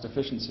cost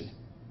efficiency.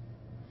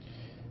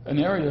 In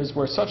areas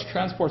where such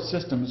transport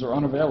systems are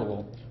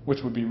unavailable,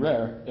 which would be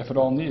rare, if at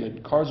all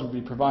needed, cars would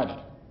be provided,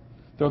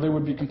 though they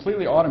would be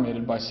completely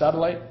automated by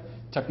satellite,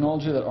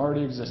 technology that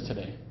already exists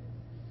today.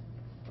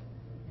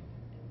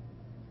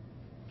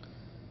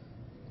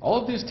 All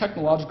of these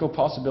technological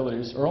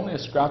possibilities are only a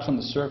scratch on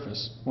the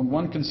surface when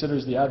one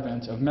considers the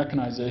advent of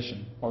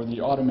mechanization, or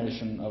the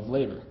automation of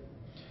labor.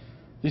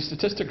 These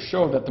statistics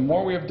show that the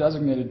more we have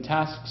designated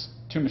tasks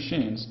to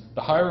machines,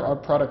 the higher our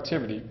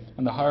productivity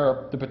and the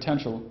higher the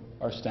potential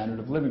our standard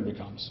of living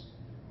becomes.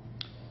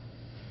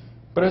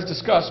 But as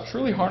discussed,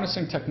 truly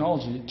harnessing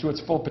technology to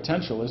its full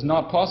potential is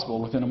not possible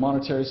within a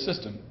monetary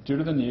system due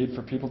to the need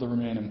for people to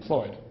remain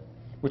employed,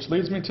 which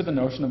leads me to the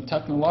notion of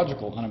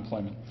technological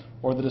unemployment,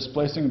 or the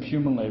displacing of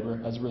human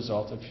labor as a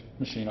result of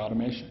machine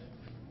automation.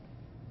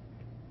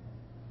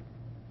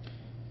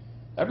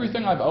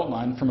 Everything I've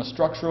outlined from a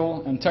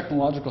structural and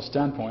technological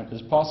standpoint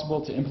is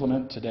possible to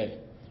implement today.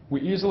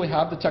 We easily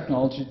have the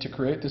technology to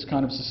create this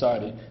kind of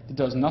society that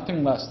does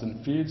nothing less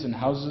than feeds and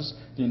houses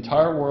the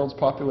entire world's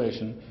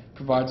population,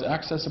 provides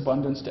access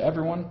abundance to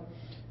everyone,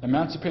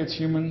 emancipates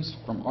humans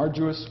from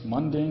arduous,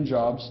 mundane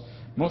jobs,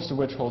 most of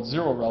which hold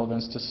zero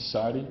relevance to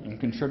society and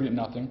contribute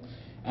nothing,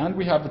 and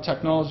we have the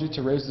technology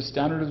to raise the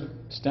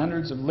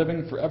standards of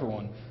living for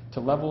everyone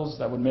to levels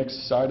that would make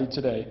society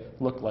today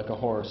look like a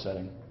horror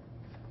setting.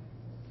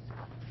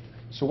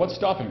 So what's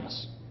stopping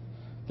us?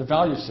 The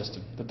value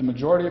system that the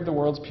majority of the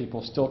world's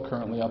people still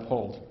currently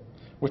uphold.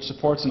 which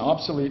supports an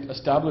obsolete,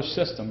 established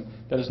system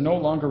that is no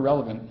longer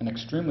relevant and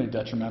extremely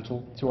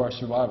detrimental to our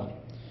survival.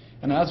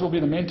 And as will be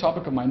the main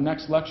topic of my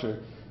next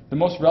lecture, the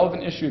most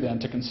relevant issue then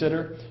to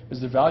consider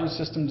is the value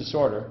system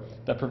disorder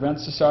that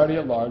prevents society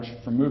at large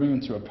from moving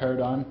into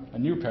a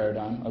new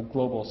paradigm of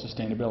global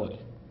sustainability.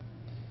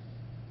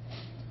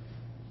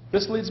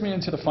 This leads me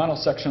into the final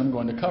section I'm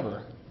going to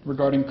cover,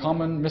 regarding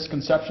common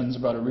misconceptions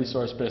about a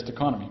resource-based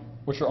economy,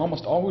 which are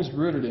almost always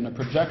rooted in a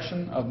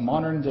projection of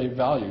modern-day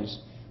values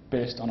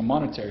based on a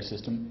monetary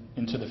system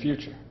into the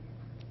future.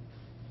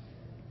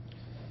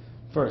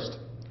 First,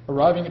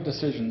 arriving at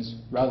decisions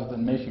rather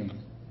than making them.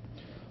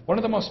 One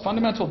of the most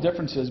fundamental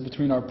differences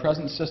between our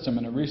present system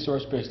and a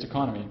resource-based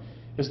economy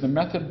is the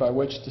method by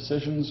which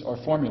decisions are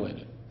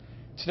formulated.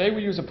 Today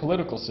we use a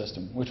political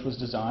system which was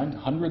designed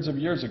hundreds of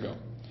years ago.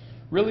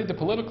 Really, the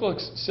political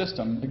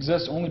system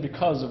exists only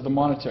because of the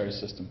monetary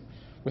system,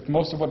 with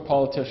most of what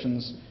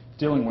politicians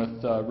dealing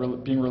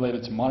with being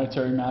related to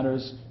monetary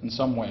matters in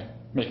some way,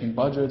 making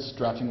budgets,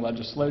 drafting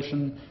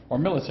legislation, or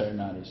military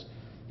matters.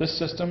 This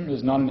system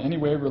is not in any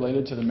way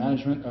related to the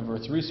management of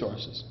Earth's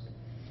resources.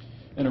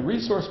 In a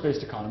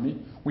resource-based economy,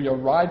 we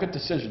arrive at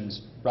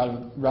decisions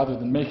rather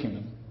than making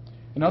them.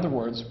 In other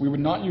words, we would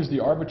not use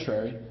the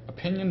arbitrary,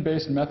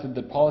 opinion-based method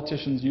that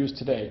politicians use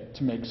today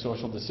to make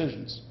social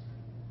decisions,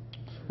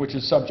 which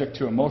is subject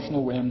to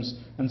emotional whims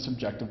and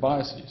subjective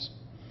biases.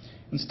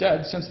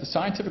 Instead, since the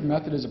scientific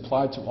method is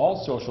applied to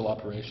all social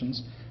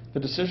operations, the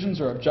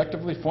decisions are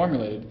objectively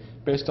formulated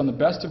based on the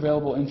best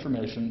available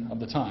information of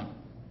the time.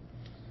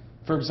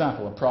 For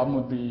example, a problem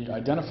would be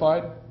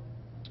identified,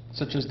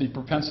 such as the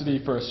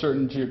propensity for a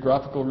certain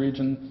geographical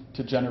region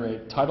to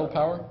generate tidal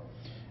power,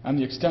 and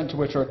the extent to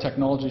which our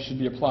technology should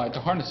be applied to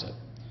harness it.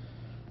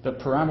 The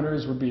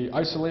parameters would be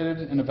isolated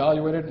and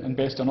evaluated, and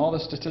based on all the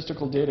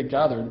statistical data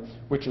gathered,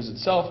 which is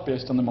itself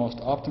based on the most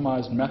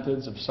optimized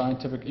methods of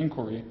scientific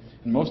inquiry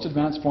and most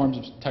advanced forms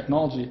of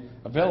technology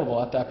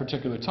available at that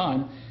particular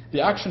time,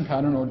 the action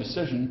pattern or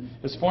decision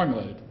is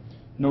formulated.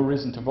 No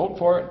reason to vote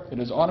for it. It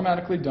is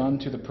automatically done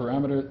due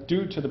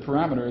to the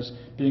parameters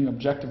being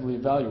objectively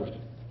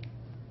evaluated.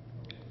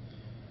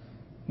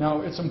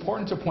 Now, it's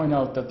important to point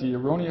out that the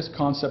erroneous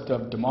concept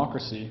of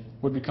democracy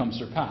would become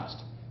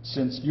surpassed,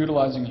 since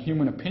utilizing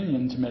human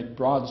opinion to make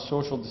broad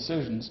social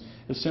decisions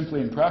is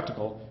simply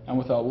impractical and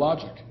without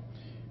logic.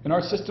 In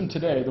our system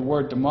today, the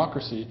word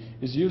democracy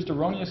is used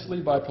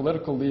erroneously by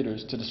political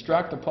leaders to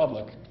distract the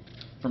public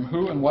from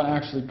who and what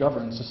actually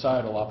governs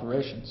societal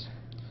operations.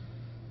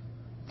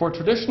 For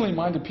traditionally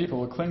minded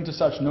people who cling to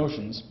such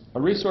notions,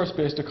 a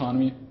resource-based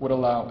economy would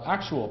allow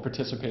actual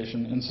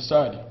participation in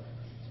society.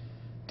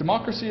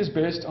 Democracy is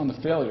based on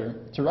the failure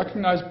to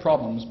recognize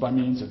problems by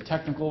means of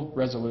technical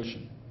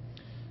resolution.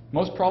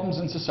 Most problems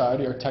in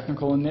society are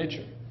technical in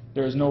nature.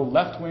 There is no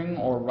left-wing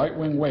or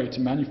right-wing way to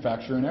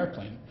manufacture an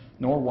airplane,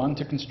 nor one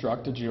to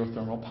construct a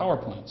geothermal power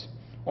plant,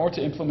 or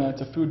to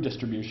implement a food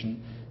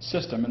distribution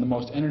system in the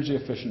most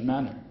energy-efficient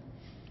manner.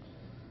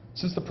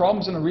 Since the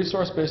problems in a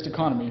resource-based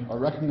economy are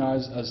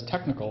recognized as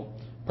technical,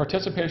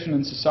 participation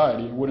in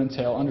society would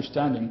entail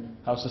understanding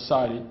how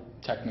society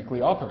technically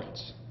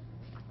operates.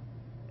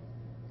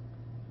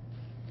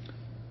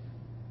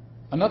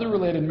 Another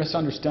related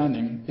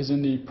misunderstanding is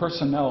in the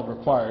personnel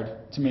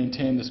required to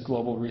maintain this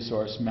global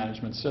resource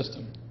management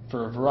system,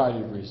 for a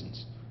variety of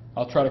reasons.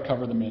 I'll try to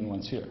cover the main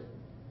ones here.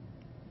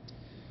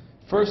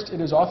 First, it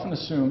is often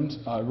assumed,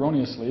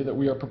 erroneously, that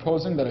we are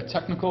proposing that a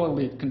technical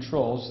elite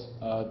controls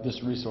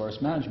this resource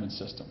management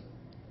system.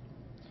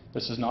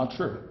 This is not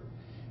true.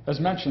 As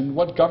mentioned,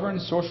 what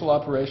governs social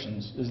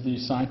operations is the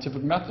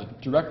scientific method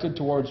directed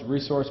towards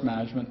resource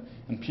management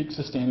and peak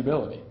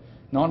sustainability,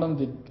 not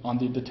on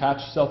the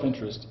detached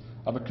self-interest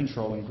of a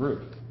controlling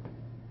group.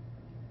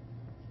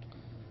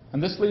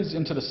 And this leads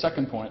into the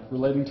second point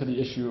relating to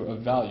the issue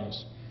of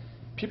values.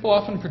 People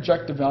often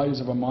project the values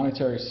of a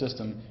monetary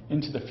system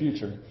into the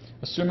future,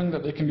 assuming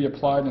that they can be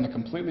applied in a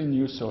completely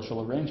new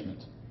social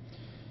arrangement.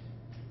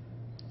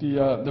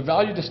 The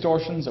value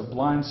distortions of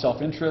blind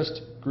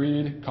self-interest,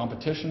 greed,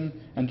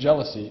 competition, and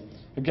jealousy,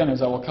 again,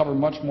 as I will cover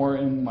much more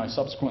in my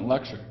subsequent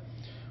lecture,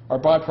 are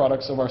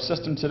byproducts of our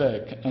system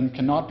today and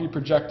cannot be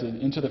projected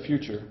into the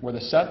future, where the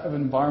set of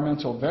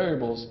environmental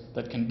variables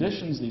that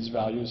conditions these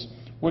values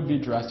would be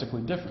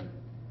drastically different.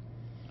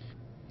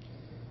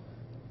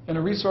 In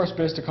a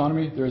resource-based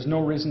economy, there is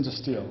no reason to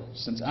steal,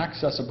 since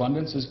access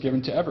abundance is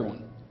given to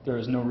everyone. There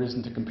is no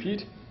reason to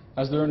compete,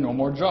 as there are no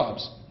more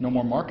jobs, no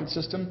more market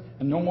system,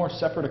 and no more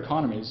separate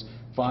economies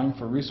vying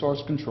for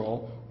resource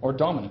control or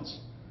dominance.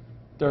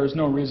 There is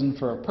no reason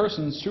for a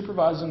person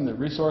supervising the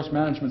resource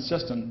management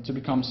system to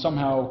become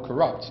somehow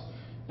corrupt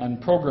and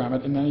program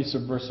it in any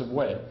subversive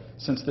way,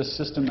 since this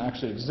system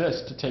actually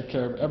exists to take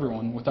care of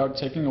everyone without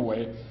taking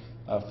away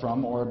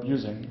from or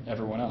abusing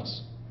anyone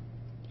else.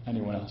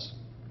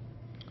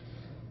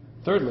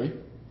 Thirdly,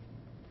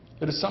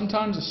 it is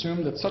sometimes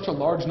assumed that such a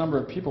large number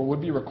of people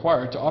would be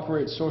required to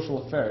operate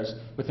social affairs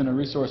within a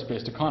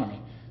resource-based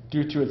economy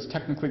due to its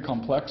technically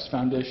complex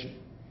foundation.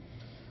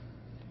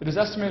 It is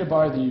estimated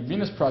by the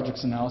Venus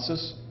Project's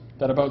analysis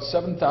that about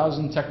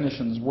 7,000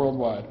 technicians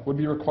worldwide would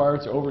be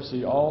required to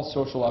oversee all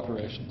social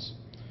operations.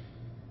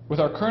 With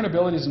our current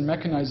abilities in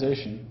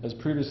mechanization, as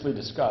previously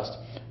discussed,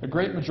 a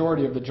great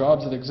majority of the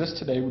jobs that exist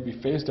today would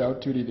be phased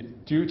out due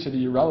to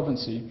the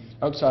irrelevancy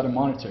outside a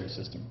monetary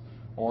system,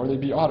 or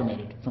they'd be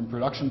automated, from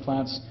production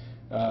plants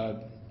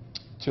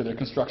to the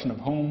construction of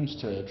homes,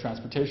 to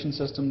transportation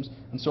systems,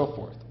 and so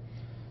forth.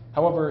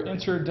 However,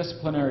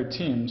 interdisciplinary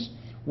teams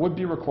would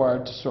be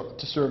required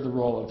to serve the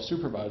role of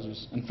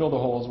supervisors and fill the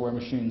holes where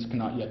machines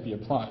cannot yet be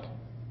applied.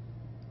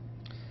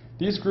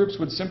 These groups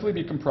would simply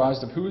be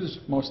comprised of who is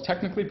most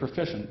technically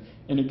proficient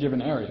in a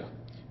given area,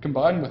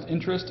 combined with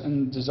interest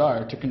and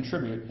desire to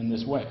contribute in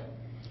this way.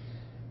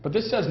 But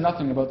this says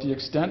nothing about the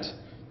extent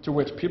to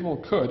which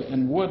people could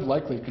and would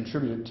likely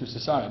contribute to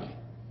society.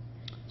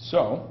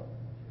 So,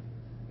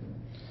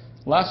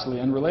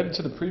 lastly, and related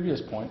to the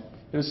previous point,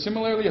 it is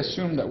similarly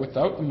assumed that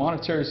without the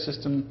monetary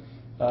system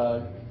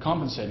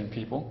compensating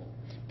people,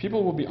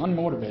 people will be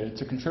unmotivated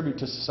to contribute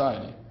to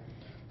society.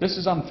 This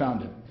is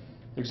unfounded.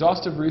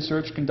 Exhaustive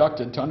research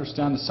conducted to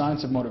understand the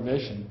science of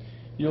motivation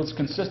yields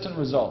consistent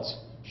results,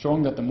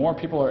 showing that the more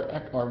people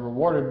are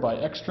rewarded by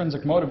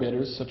extrinsic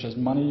motivators such as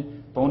money,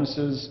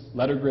 bonuses,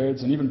 letter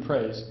grades, and even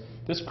praise,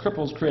 this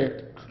cripples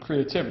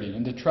creativity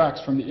and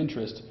detracts from the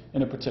interest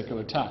in a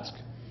particular task,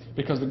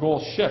 because the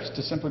goal shifts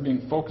to simply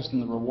being focused on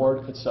the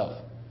reward itself.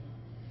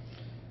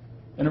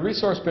 In a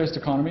resource-based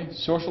economy,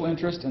 social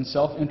interest and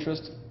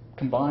self-interest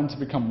combine to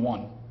become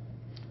one.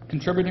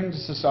 Contributing to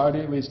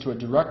society leads to a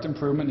direct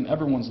improvement in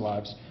everyone's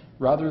lives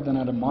rather than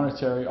at a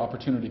monetary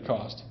opportunity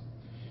cost.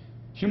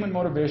 Human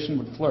motivation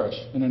would flourish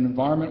in an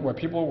environment where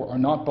people are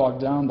not bogged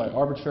down by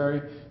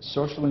arbitrary,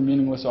 socially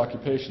meaningless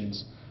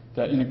occupations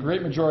that in a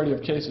great majority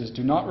of cases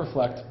do not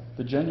reflect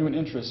the genuine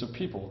interests of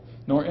people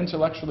nor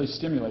intellectually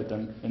stimulate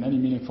them in any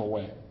meaningful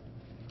way.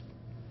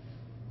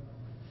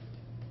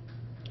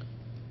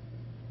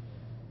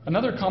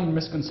 Another common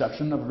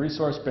misconception of a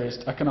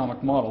resource-based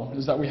economic model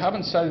is that we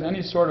haven't cited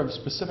any sort of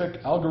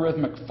specific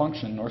algorithmic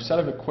function or set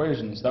of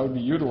equations that would be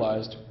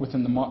utilized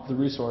within the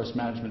resource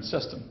management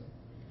system.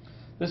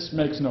 This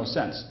makes no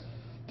sense.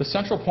 The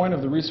central point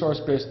of the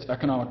resource-based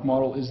economic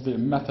model is the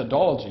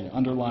methodology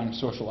underlying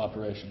social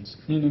operations,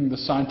 meaning the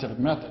scientific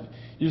method,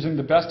 using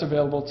the best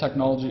available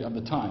technology of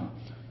the time.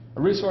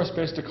 A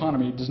resource-based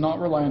economy does not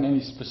rely on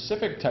any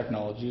specific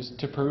technologies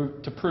to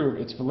prove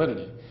its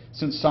validity,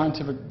 since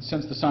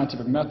the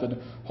scientific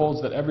method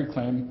holds that every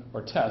claim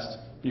or test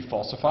be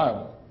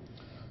falsifiable.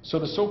 So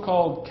the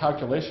so-called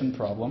calculation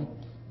problem,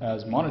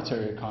 as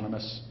monetary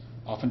economists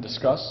often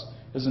discuss,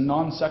 is a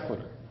non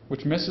sequitur,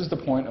 which misses the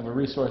point of a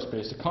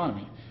resource-based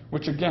economy,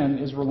 which again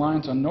is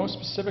reliant on no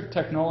specific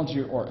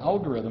technology or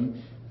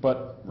algorithm,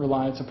 but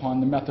reliant upon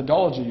the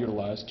methodology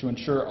utilized to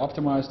ensure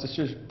optimized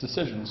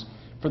decisions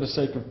for the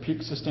sake of peak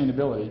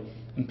sustainability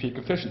and peak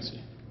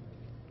efficiency.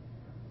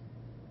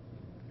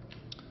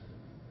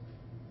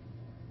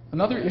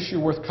 Another issue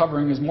worth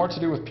covering is more to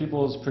do with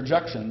people's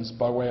projections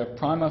by way of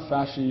prima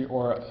facie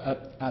or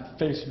at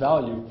face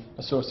value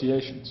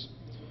associations.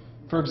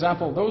 For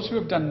example, those who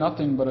have done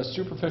nothing but a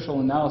superficial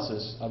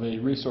analysis of a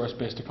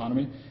resource-based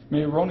economy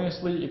may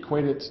erroneously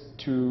equate it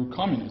to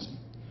communism.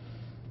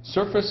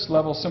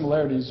 Surface-level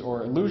similarities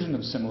or illusion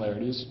of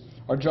similarities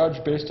are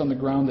judged based on the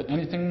ground that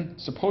anything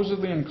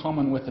supposedly in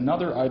common with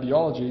another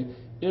ideology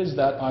is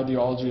that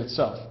ideology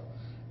itself.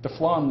 The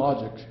flaw in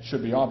logic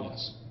should be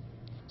obvious.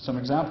 Some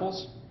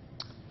examples.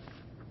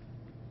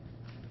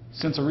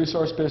 Since a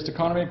resource-based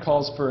economy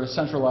calls for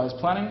centralized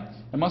planning,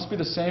 it must be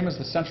the same as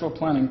the central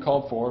planning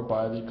called for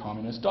by the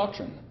communist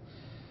doctrine.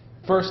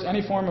 First,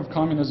 any form of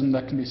communism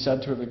that can be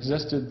said to have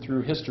existed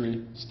through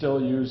history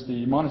still used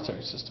the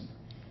monetary system,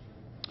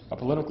 a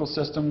political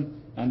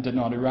system, and did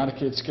not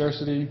eradicate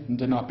scarcity and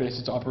did not base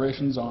its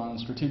operations on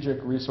strategic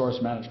resource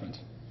management.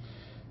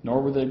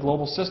 Nor were they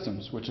global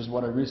systems, which is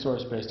what a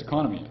resource-based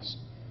economy is.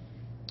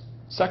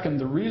 Second,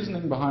 the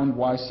reasoning behind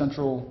why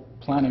central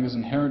planning is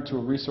inherent to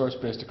a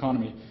resource-based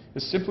economy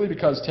is simply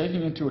because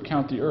taking into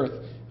account the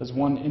Earth as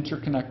one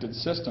interconnected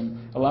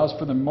system allows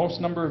for the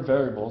most number of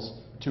variables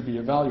to be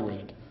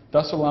evaluated,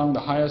 thus allowing the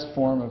highest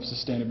form of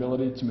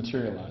sustainability to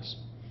materialize.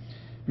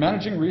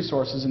 Managing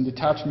resources in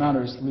detached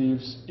matters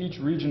leaves each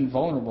region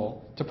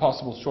vulnerable to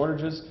possible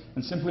shortages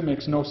and simply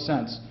makes no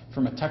sense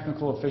from a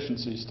technical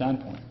efficiency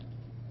standpoint.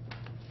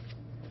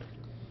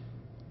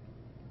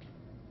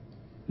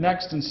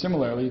 Next, and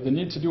similarly, the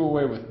need to do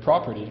away with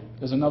property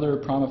is another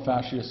prima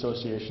facie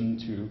association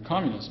to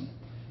communism.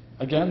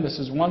 Again, this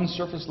is one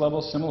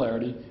surface-level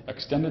similarity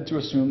extended to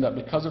assume that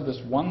because of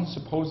this one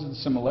supposed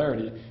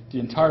similarity, the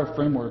entire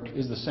framework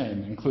is the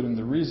same, including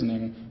the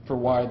reasoning for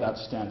why that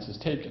stance is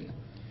taken.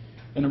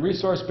 In a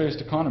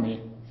resource-based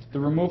economy, the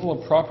removal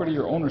of property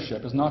or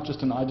ownership is not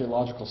just an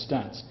ideological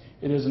stance,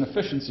 it is an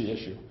efficiency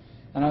issue.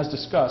 And as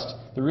discussed,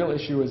 the real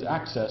issue is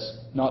access,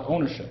 not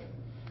ownership.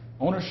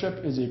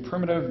 Ownership is a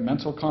primitive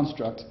mental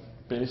construct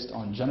based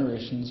on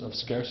generations of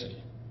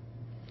scarcity.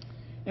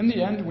 In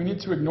the end, we need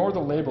to ignore the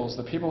labels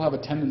that people have a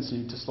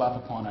tendency to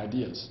slap upon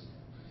ideas,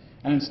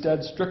 and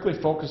instead strictly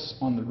focus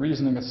on the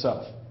reasoning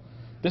itself.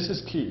 This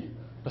is key.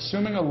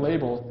 Assigning a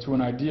label to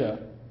an idea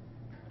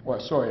or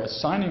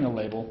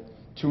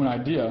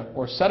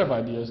set of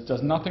ideas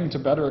does nothing to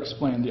better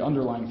explain the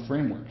underlying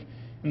framework.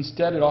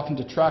 Instead, it often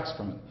detracts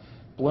from it,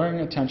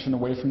 blurring attention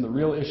away from the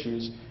real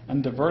issues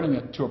and diverting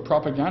it to a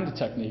propaganda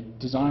technique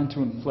designed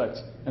to inflict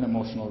an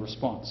emotional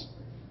response.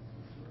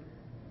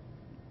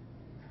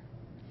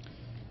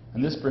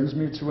 And this brings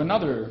me to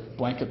another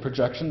blanket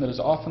projection that is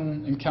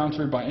often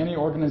encountered by any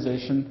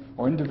organization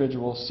or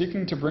individual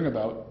seeking to bring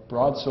about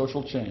broad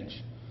social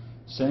change,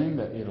 saying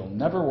that it'll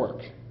never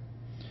work.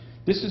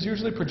 This is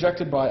usually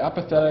projected by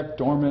apathetic,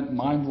 dormant,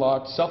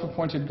 mind-locked,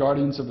 self-appointed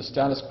guardians of the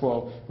status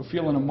quo who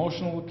feel an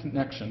emotional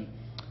connection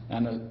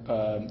and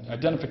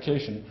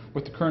identification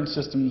with the current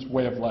system's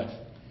way of life.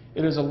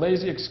 It is a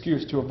lazy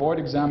excuse to avoid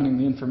examining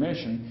the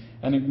information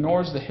and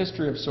ignores the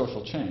history of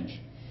social change.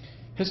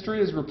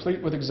 History is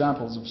replete with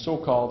examples of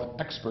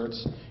so-called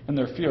experts in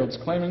their fields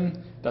claiming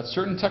that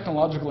certain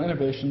technological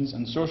innovations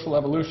and social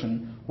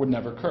evolution would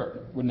never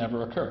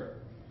occur.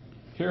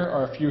 Here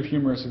are a few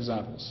humorous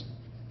examples.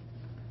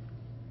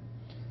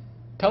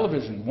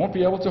 Television won't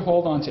be able to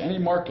hold on to any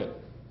market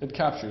it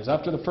captures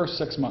after the first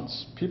 6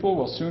 months. People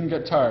will soon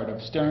get tired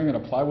of staring at a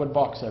plywood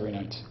box every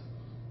night.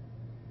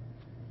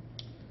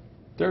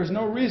 There is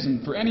no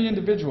reason for any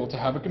individual to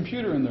have a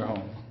computer in their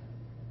home.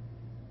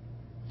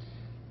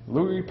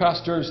 Louis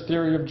Pasteur's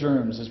theory of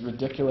germs is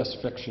ridiculous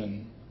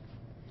fiction.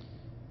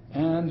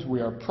 And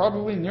we are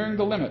probably nearing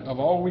the limit of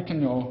all we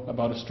can know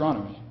about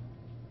astronomy.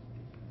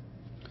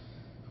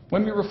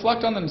 When we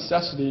reflect on the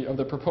necessity of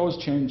the proposed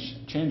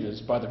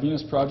changes by the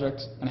Venus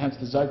Project and hence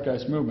the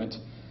Zeitgeist movement,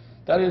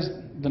 that is,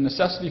 the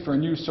necessity for a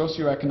new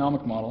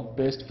socioeconomic model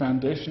based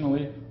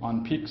foundationally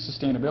on peak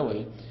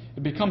sustainability,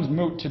 it becomes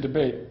moot to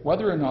debate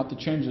whether or not the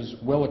changes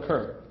will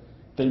occur.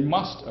 They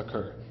must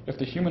occur if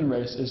the human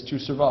race is to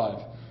survive.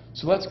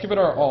 So let's give it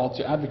our all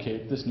to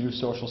advocate this new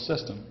social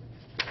system.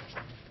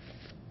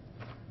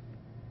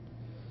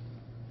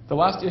 The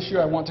last issue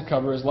I want to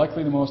cover is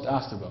likely the most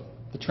asked about,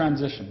 the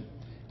transition.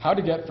 How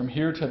to get from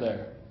here to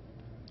there.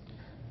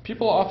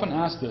 People often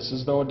ask this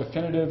as though a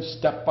definitive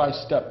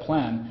step-by-step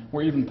plan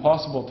were even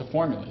possible to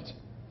formulate.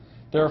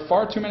 There are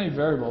far too many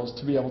variables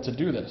to be able to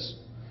do this.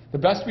 The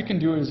best we can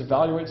do is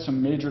evaluate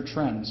some major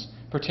trends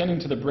pertaining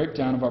to the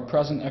breakdown of our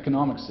present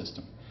economic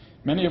system,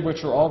 many of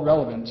which are all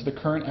relevant to the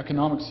current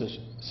economic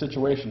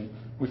situation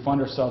we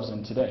find ourselves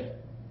in today.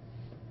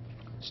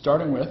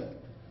 Starting with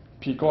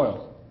peak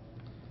oil.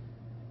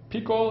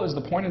 Peak oil is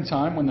the point in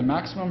time when the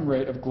maximum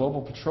rate of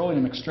global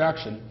petroleum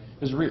extraction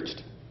is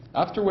reached,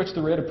 after which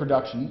the rate of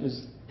production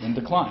is in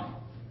decline.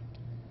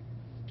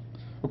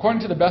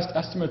 According to the best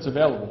estimates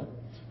available,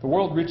 the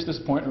world reached this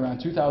point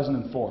around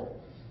 2004.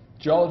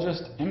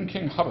 Geologist M.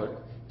 King Hubbert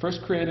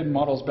first created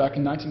models back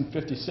in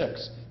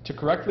 1956 to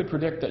correctly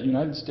predict that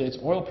United States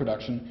oil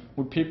production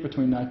would peak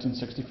between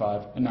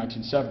 1965 and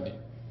 1970.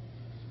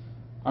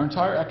 Our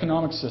entire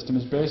economic system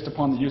is based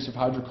upon the use of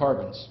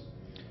hydrocarbons.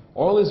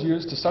 Oil is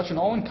used to such an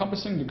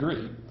all-encompassing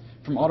degree,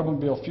 from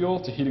automobile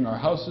fuel to heating our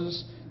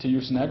houses, to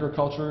use in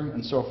agriculture,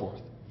 and so forth.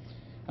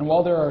 And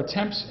while there are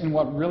attempts in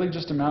what really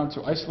just amount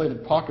to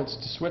isolated pockets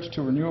to switch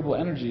to renewable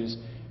energies,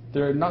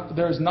 there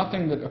is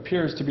nothing that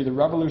appears to be the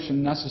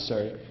revolution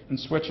necessary in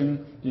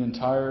switching the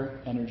entire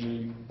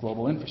energy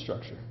global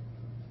infrastructure.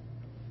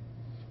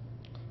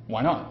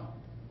 Why not?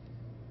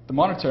 The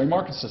monetary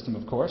market system,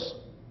 of course.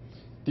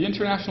 The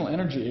International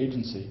Energy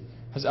Agency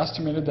has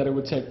estimated that it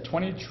would take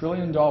 $20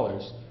 trillion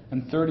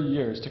in 30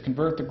 years to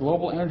convert the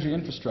global energy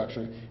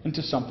infrastructure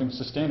into something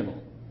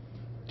sustainable.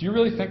 Do you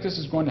really think this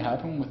is going to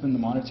happen within the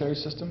monetary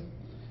system?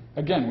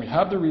 Again, we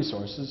have the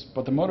resources,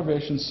 but the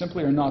motivations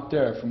simply are not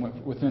there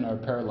from within our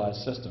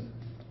paralyzed system.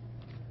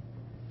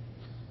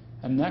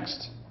 And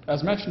next,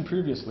 as mentioned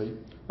previously,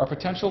 our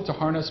potential to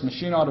harness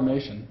machine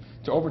automation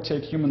to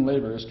overtake human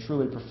labor is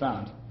truly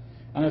profound,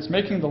 and it's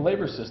making the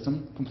labor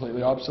system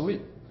completely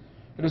obsolete.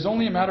 It is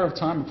only a matter of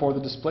time before the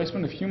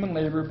displacement of human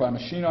labor by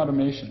machine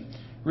automation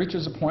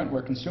reaches a point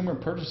where consumer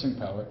purchasing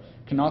power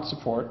cannot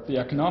support the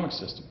economic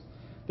system.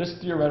 This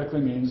theoretically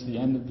means the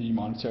end of the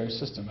monetary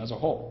system as a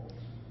whole.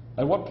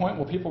 At what point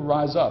will people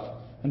rise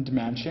up and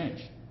demand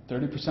change?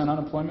 30%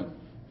 unemployment?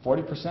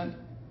 40%?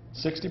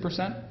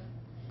 60%?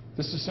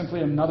 This is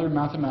simply another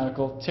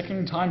mathematical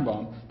ticking time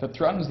bomb that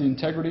threatens the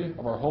integrity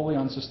of our wholly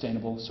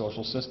unsustainable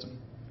social system.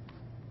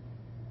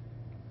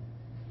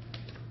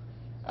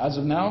 As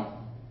of now,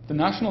 the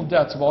national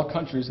debts of all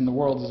countries in the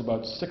world is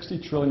about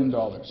 $60 trillion.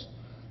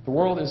 The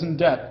world is in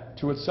debt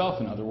to itself,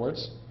 in other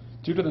words,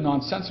 due to the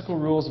nonsensical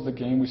rules of the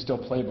game we still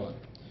play by.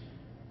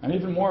 And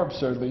even more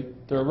absurdly,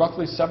 there are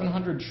roughly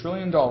 $700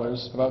 trillion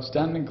of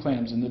outstanding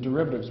claims in the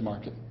derivatives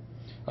market,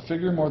 a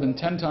figure more than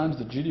 10 times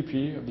the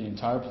GDP of the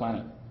entire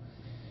planet.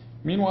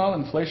 Meanwhile,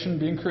 inflation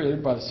being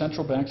created by the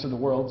central banks of the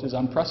world is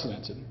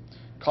unprecedented,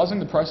 causing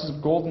the prices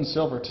of gold and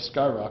silver to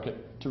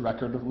skyrocket to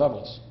record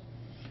levels.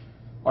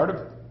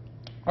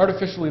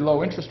 Artificially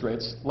low interest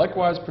rates,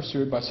 likewise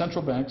pursued by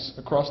central banks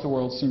across the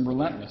world, seem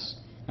relentless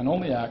and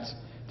only act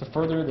to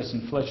further this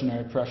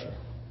inflationary pressure.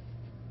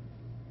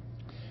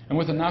 And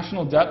with a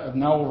national debt of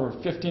now over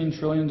 $15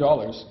 trillion,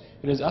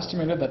 it is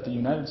estimated that the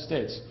United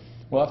States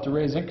will have to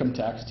raise income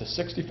tax to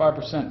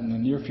 65% in the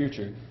near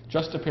future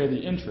just to pay the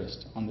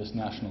interest on this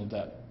national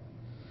debt.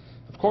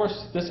 Of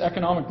course, this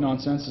economic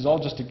nonsense is all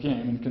just a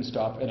game and can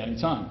stop at any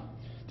time.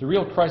 The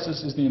real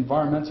crisis is the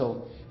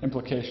environmental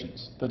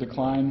implications, the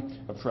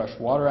decline of fresh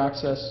water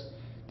access,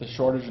 the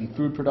shortage in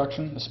food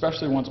production,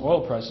 especially once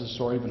oil prices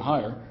soar even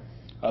higher,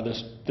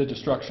 the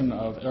destruction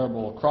of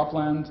arable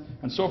cropland,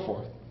 and so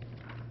forth.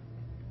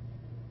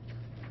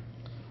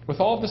 With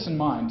all of this in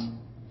mind,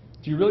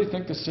 do you really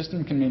think the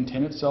system can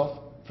maintain itself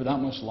for that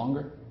much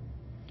longer?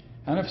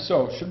 And if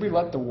so, should we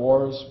let the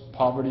wars,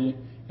 poverty,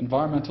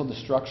 environmental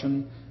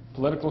destruction,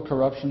 political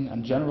corruption,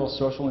 and general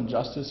social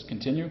injustice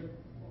continue?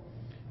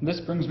 And this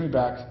brings me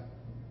back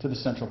to the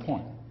central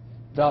point: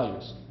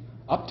 values.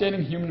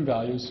 Updating human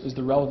values is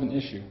the relevant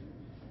issue,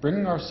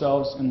 bringing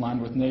ourselves in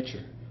line with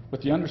nature,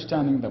 with the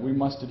understanding that we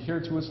must adhere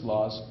to its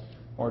laws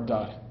or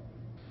die.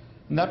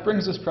 And that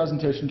brings this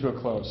presentation to a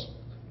close.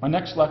 My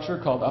next lecture,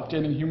 called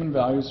Updating Human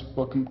Values,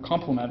 will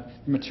complement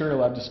the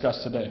material I've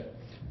discussed today,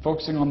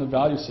 focusing on the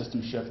value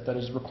system shift that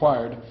is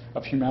required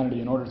of humanity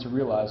in order to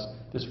realize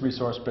this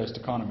resource-based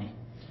economy.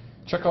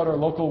 Check out our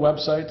local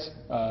website,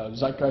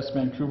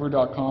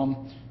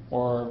 zeitgeistvancouver.com,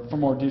 or for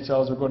more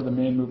details, or go to the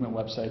main movement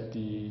website,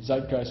 the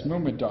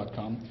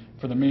zeitgeistmovement.com,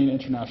 for the main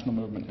international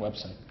movement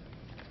website.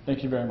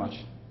 Thank you very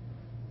much.